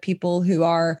lot of people who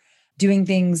are doing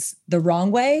things the wrong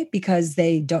way because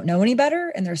they don't know any better.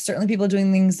 And there's certainly people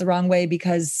doing things the wrong way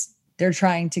because they're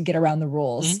trying to get around the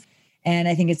rules. Mm-hmm. And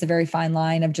I think it's a very fine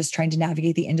line of just trying to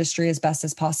navigate the industry as best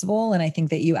as possible. And I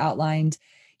think that you outlined,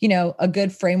 a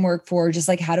good framework for just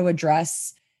how to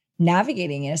address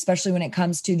navigating it, especially when it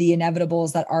comes to the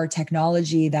inevitables that are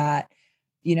technology that,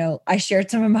 I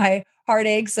shared some of my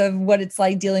heartaches of what it's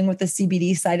like dealing with the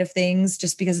CBD side of things.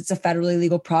 Just because it's a federally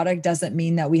legal product doesn't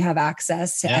mean that we have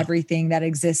access to everything that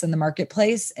exists in the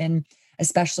marketplace. And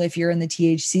especially if you're in the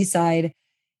THC side,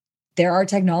 there are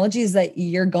technologies that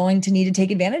you're going to need to take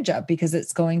advantage of because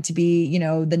it's going to be,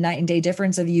 the night and day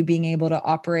difference of you being able to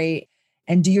operate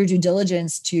and do your due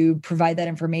diligence to provide that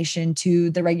information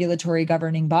to the regulatory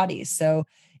governing bodies. So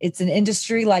it's an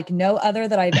industry like no other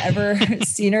that I've ever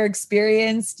seen or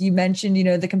experienced. You mentioned,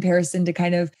 the comparison to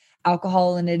kind of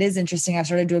alcohol. And it is interesting. I've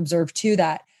started to observe too,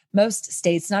 that most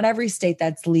states, not every state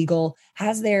that's legal,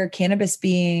 has their cannabis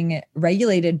being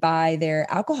regulated by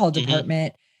their alcohol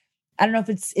department. I don't know if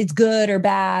it's good or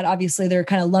bad. Obviously, they're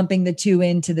kind of lumping the two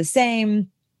into the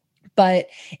same, but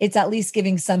it's at least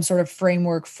giving some sort of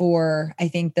framework for, I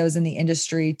think, those in the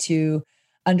industry to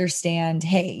understand,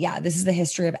 hey, yeah, this is the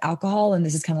history of alcohol. And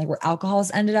this is kind of where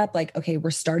alcohol's ended up. Okay,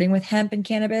 we're starting with hemp and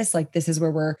cannabis. This is where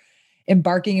we're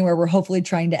embarking and where we're hopefully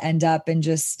trying to end up, and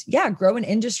just, grow an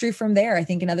industry from there. I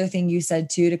think another thing you said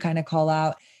too, to kind of call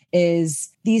out, is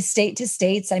these state to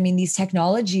states. I mean, these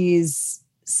technologies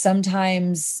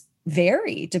sometimes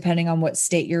vary depending on what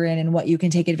state you're in and what you can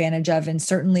take advantage of, and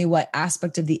certainly what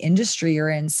aspect of the industry you're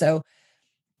in. So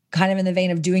kind of in the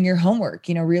vein of doing your homework,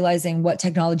 realizing what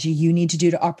technology you need to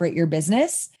do to operate your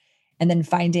business, and then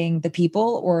finding the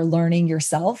people or learning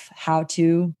yourself how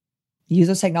to use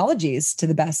those technologies to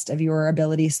the best of your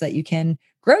ability so that you can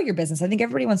grow your business. I think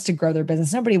everybody wants to grow their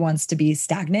business. Nobody wants to be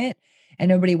stagnant, and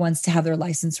nobody wants to have their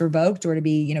license revoked or to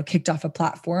be, kicked off a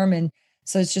platform. And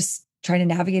so it's just trying to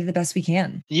navigate it the best we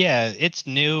can. Yeah, it's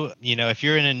new. If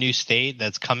you're in a new state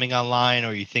that's coming online,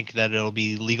 or you think that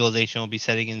legalization will be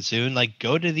setting in soon, like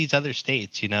go to these other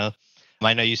states.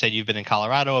 I know you said you've been in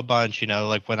Colorado a bunch.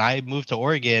 Like when I moved to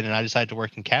Oregon and I decided to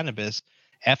work in cannabis,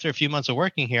 after a few months of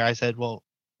working here, I said, well,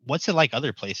 what's it like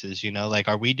other places? Like,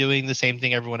 are we doing the same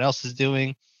thing everyone else is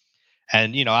doing?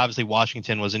 And, obviously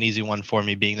Washington was an easy one for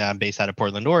me, being that I'm based out of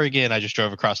Portland, Oregon. I just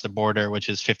drove across the border, which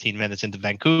is 15 minutes into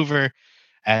Vancouver,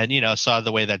 and, saw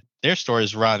the way that their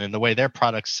stores run and the way their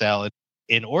products sell.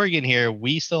 In Oregon here,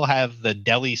 we still have the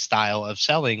deli style of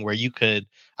selling where you could,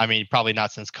 probably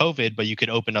not since COVID, but you could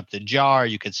open up the jar,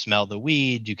 you could smell the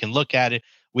weed, you can look at it.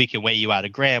 We can weigh you out a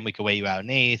gram, we can weigh you out an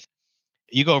eighth.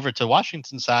 You go over to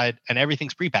Washington side and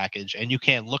everything's prepackaged and you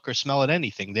can't look or smell at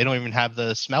anything. They don't even have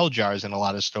the smell jars in a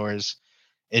lot of stores.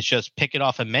 It's just pick it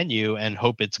off a menu and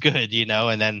hope it's good,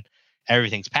 and then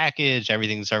everything's packaged,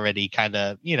 everything's already kind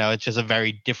of, it's just a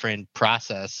very different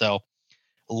process. So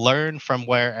learn from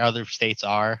where other states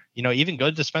are, even go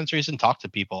to dispensaries and talk to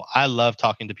people. I love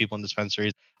talking to people in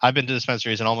dispensaries. I've been to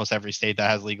dispensaries in almost every state that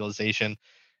has legalization.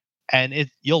 And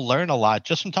you'll learn a lot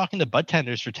just from talking to bud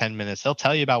tenders for 10 minutes. They'll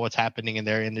tell you about what's happening in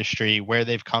their industry, where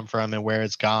they've come from and where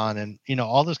it's gone, and,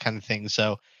 all those kind of things.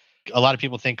 So a lot of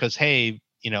people think because, hey,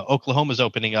 Oklahoma's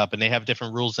opening up and they have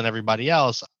different rules than everybody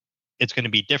else, it's going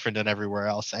to be different than everywhere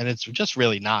else. And it's just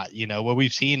really not. What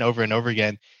we've seen over and over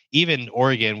again, even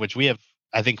Oregon, which we have,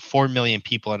 I think, 4 million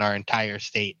people in our entire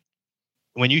state.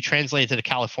 When you translate it to the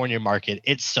California market,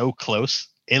 it's so close.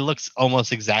 It looks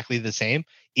almost exactly the same,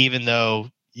 even though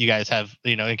you guys have,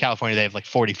 in California, they have like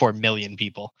 44 million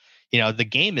people. The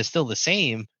game is still the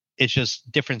same. It's just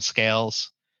different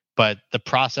scales, but the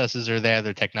processes are there.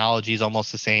 Their technology is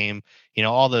almost the same,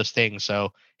 all those things.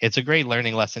 So it's a great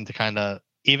learning lesson to kind of,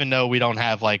 even though we don't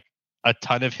have like a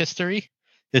ton of history,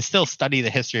 to still study the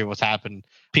history of what's happened.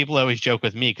 People always joke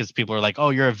with me because people are like, oh,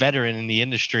 you're a veteran in the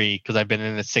industry because I've been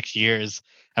in it 6 years.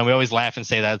 And we always laugh and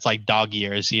say that it's like dog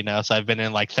years, so I've been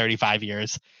in like 35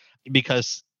 years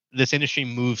because this industry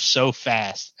moves so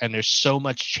fast and there's so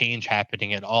much change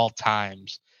happening at all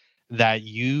times that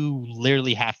you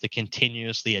literally have to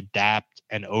continuously adapt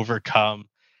and overcome.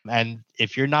 And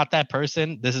if you're not that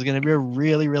person, this is going to be a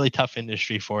really, really tough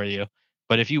industry for you.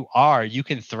 But if you are, you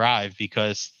can thrive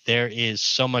because there is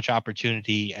so much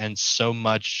opportunity and so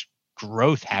much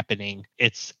growth happening.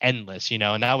 It's endless,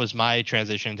 and that was my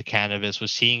transition to cannabis,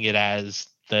 was seeing it as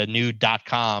the new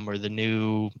 .com or the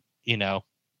new,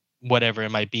 whatever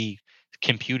it might be,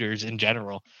 computers in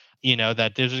general,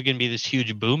 that there's going to be this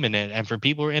huge boom in it. And for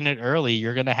people who are in it early,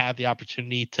 you're going to have the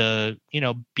opportunity to,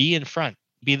 be in front,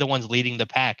 be the ones leading the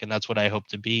pack. And that's what I hope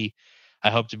to be. I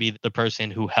hope to be the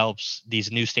person who helps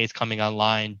these new states coming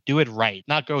online do it right,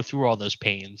 not go through all those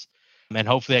pains. And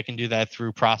hopefully I can do that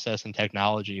through process and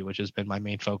technology, which has been my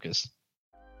main focus.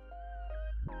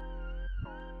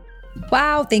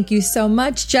 Wow. Thank you so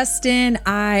much, Justin.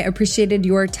 I appreciated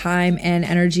your time and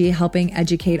energy helping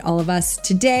educate all of us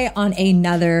today on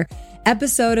another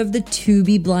episode of the To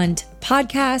Be Blunt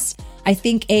podcast. I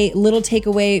think a little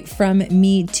takeaway from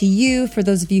me to you, for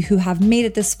those of you who have made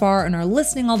it this far and are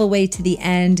listening all the way to the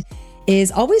end,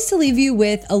 is always to leave you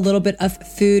with a little bit of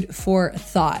food for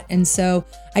thought. And so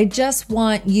I just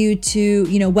want you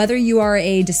to, whether you are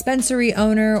a dispensary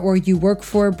owner or you work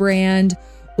for a brand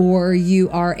or you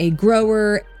are a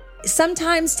grower,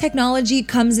 sometimes technology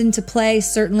comes into play.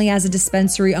 Certainly as a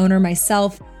dispensary owner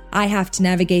myself, I have to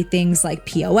navigate things like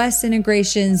POS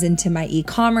integrations into my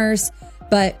e-commerce,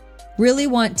 but really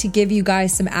want to give you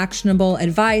guys some actionable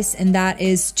advice. And that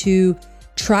is to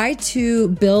try to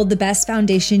build the best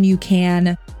foundation you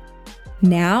can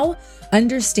now,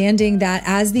 understanding that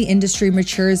as the industry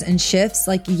matures and shifts,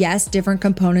 like, yes, different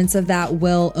components of that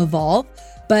will evolve,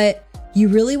 but you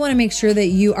really want to make sure that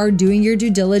you are doing your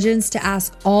due diligence to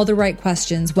ask all the right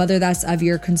questions, whether that's of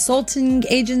your consulting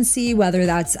agency, whether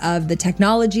that's of the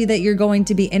technology that you're going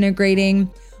to be integrating,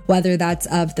 whether that's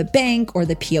of the bank or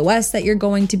the POS that you're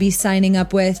going to be signing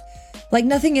up with. Like,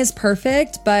 nothing is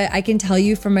perfect, but I can tell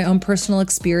you from my own personal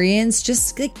experience,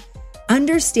 just like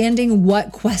understanding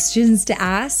what questions to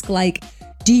ask. Like,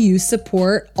 do you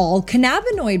support all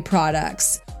cannabinoid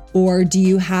products? Or do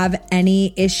you have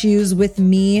any issues with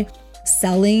me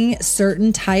selling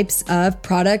certain types of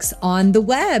products on the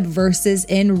web versus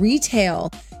in retail?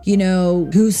 You know,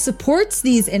 who supports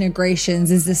these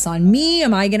integrations? Is this on me?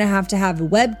 Am I going to have a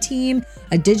web team,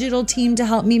 a digital team to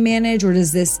help me manage? Or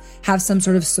does this have some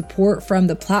sort of support from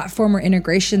the platform or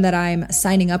integration that I'm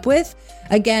signing up with?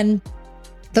 Again,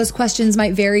 those questions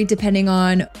might vary depending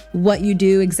on what you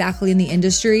do exactly in the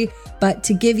industry, but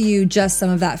to give you just some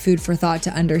of that food for thought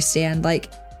to understand, like,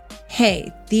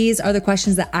 hey, these are the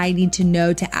questions that I need to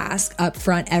know to ask up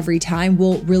front every time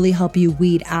will really help you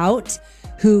weed out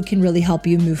who can really help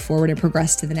you move forward and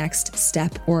progress to the next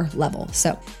step or level.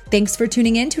 So thanks for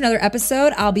tuning in to another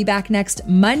episode. I'll be back next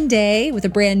Monday with a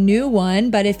brand new one.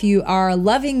 But if you are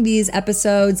loving these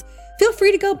episodes, feel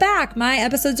free to go back. My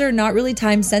episodes are not really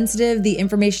time sensitive. The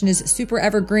information is super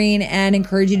evergreen, and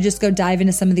encourage you to just go dive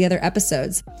into some of the other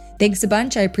episodes. Thanks a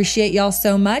bunch. I appreciate y'all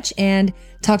so much, and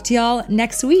talk to y'all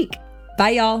next week.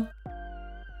 Bye, y'all.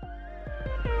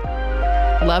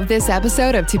 Love this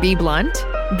episode of To Be Blunt?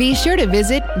 Be sure to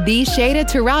visit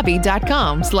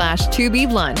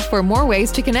theshadatarabi.com/tobeblunt for more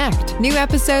ways to connect. New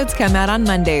episodes come out on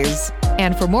Mondays.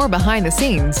 And for more behind the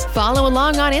scenes, follow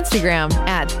along on Instagram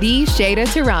at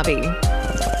 @theshadatarabi.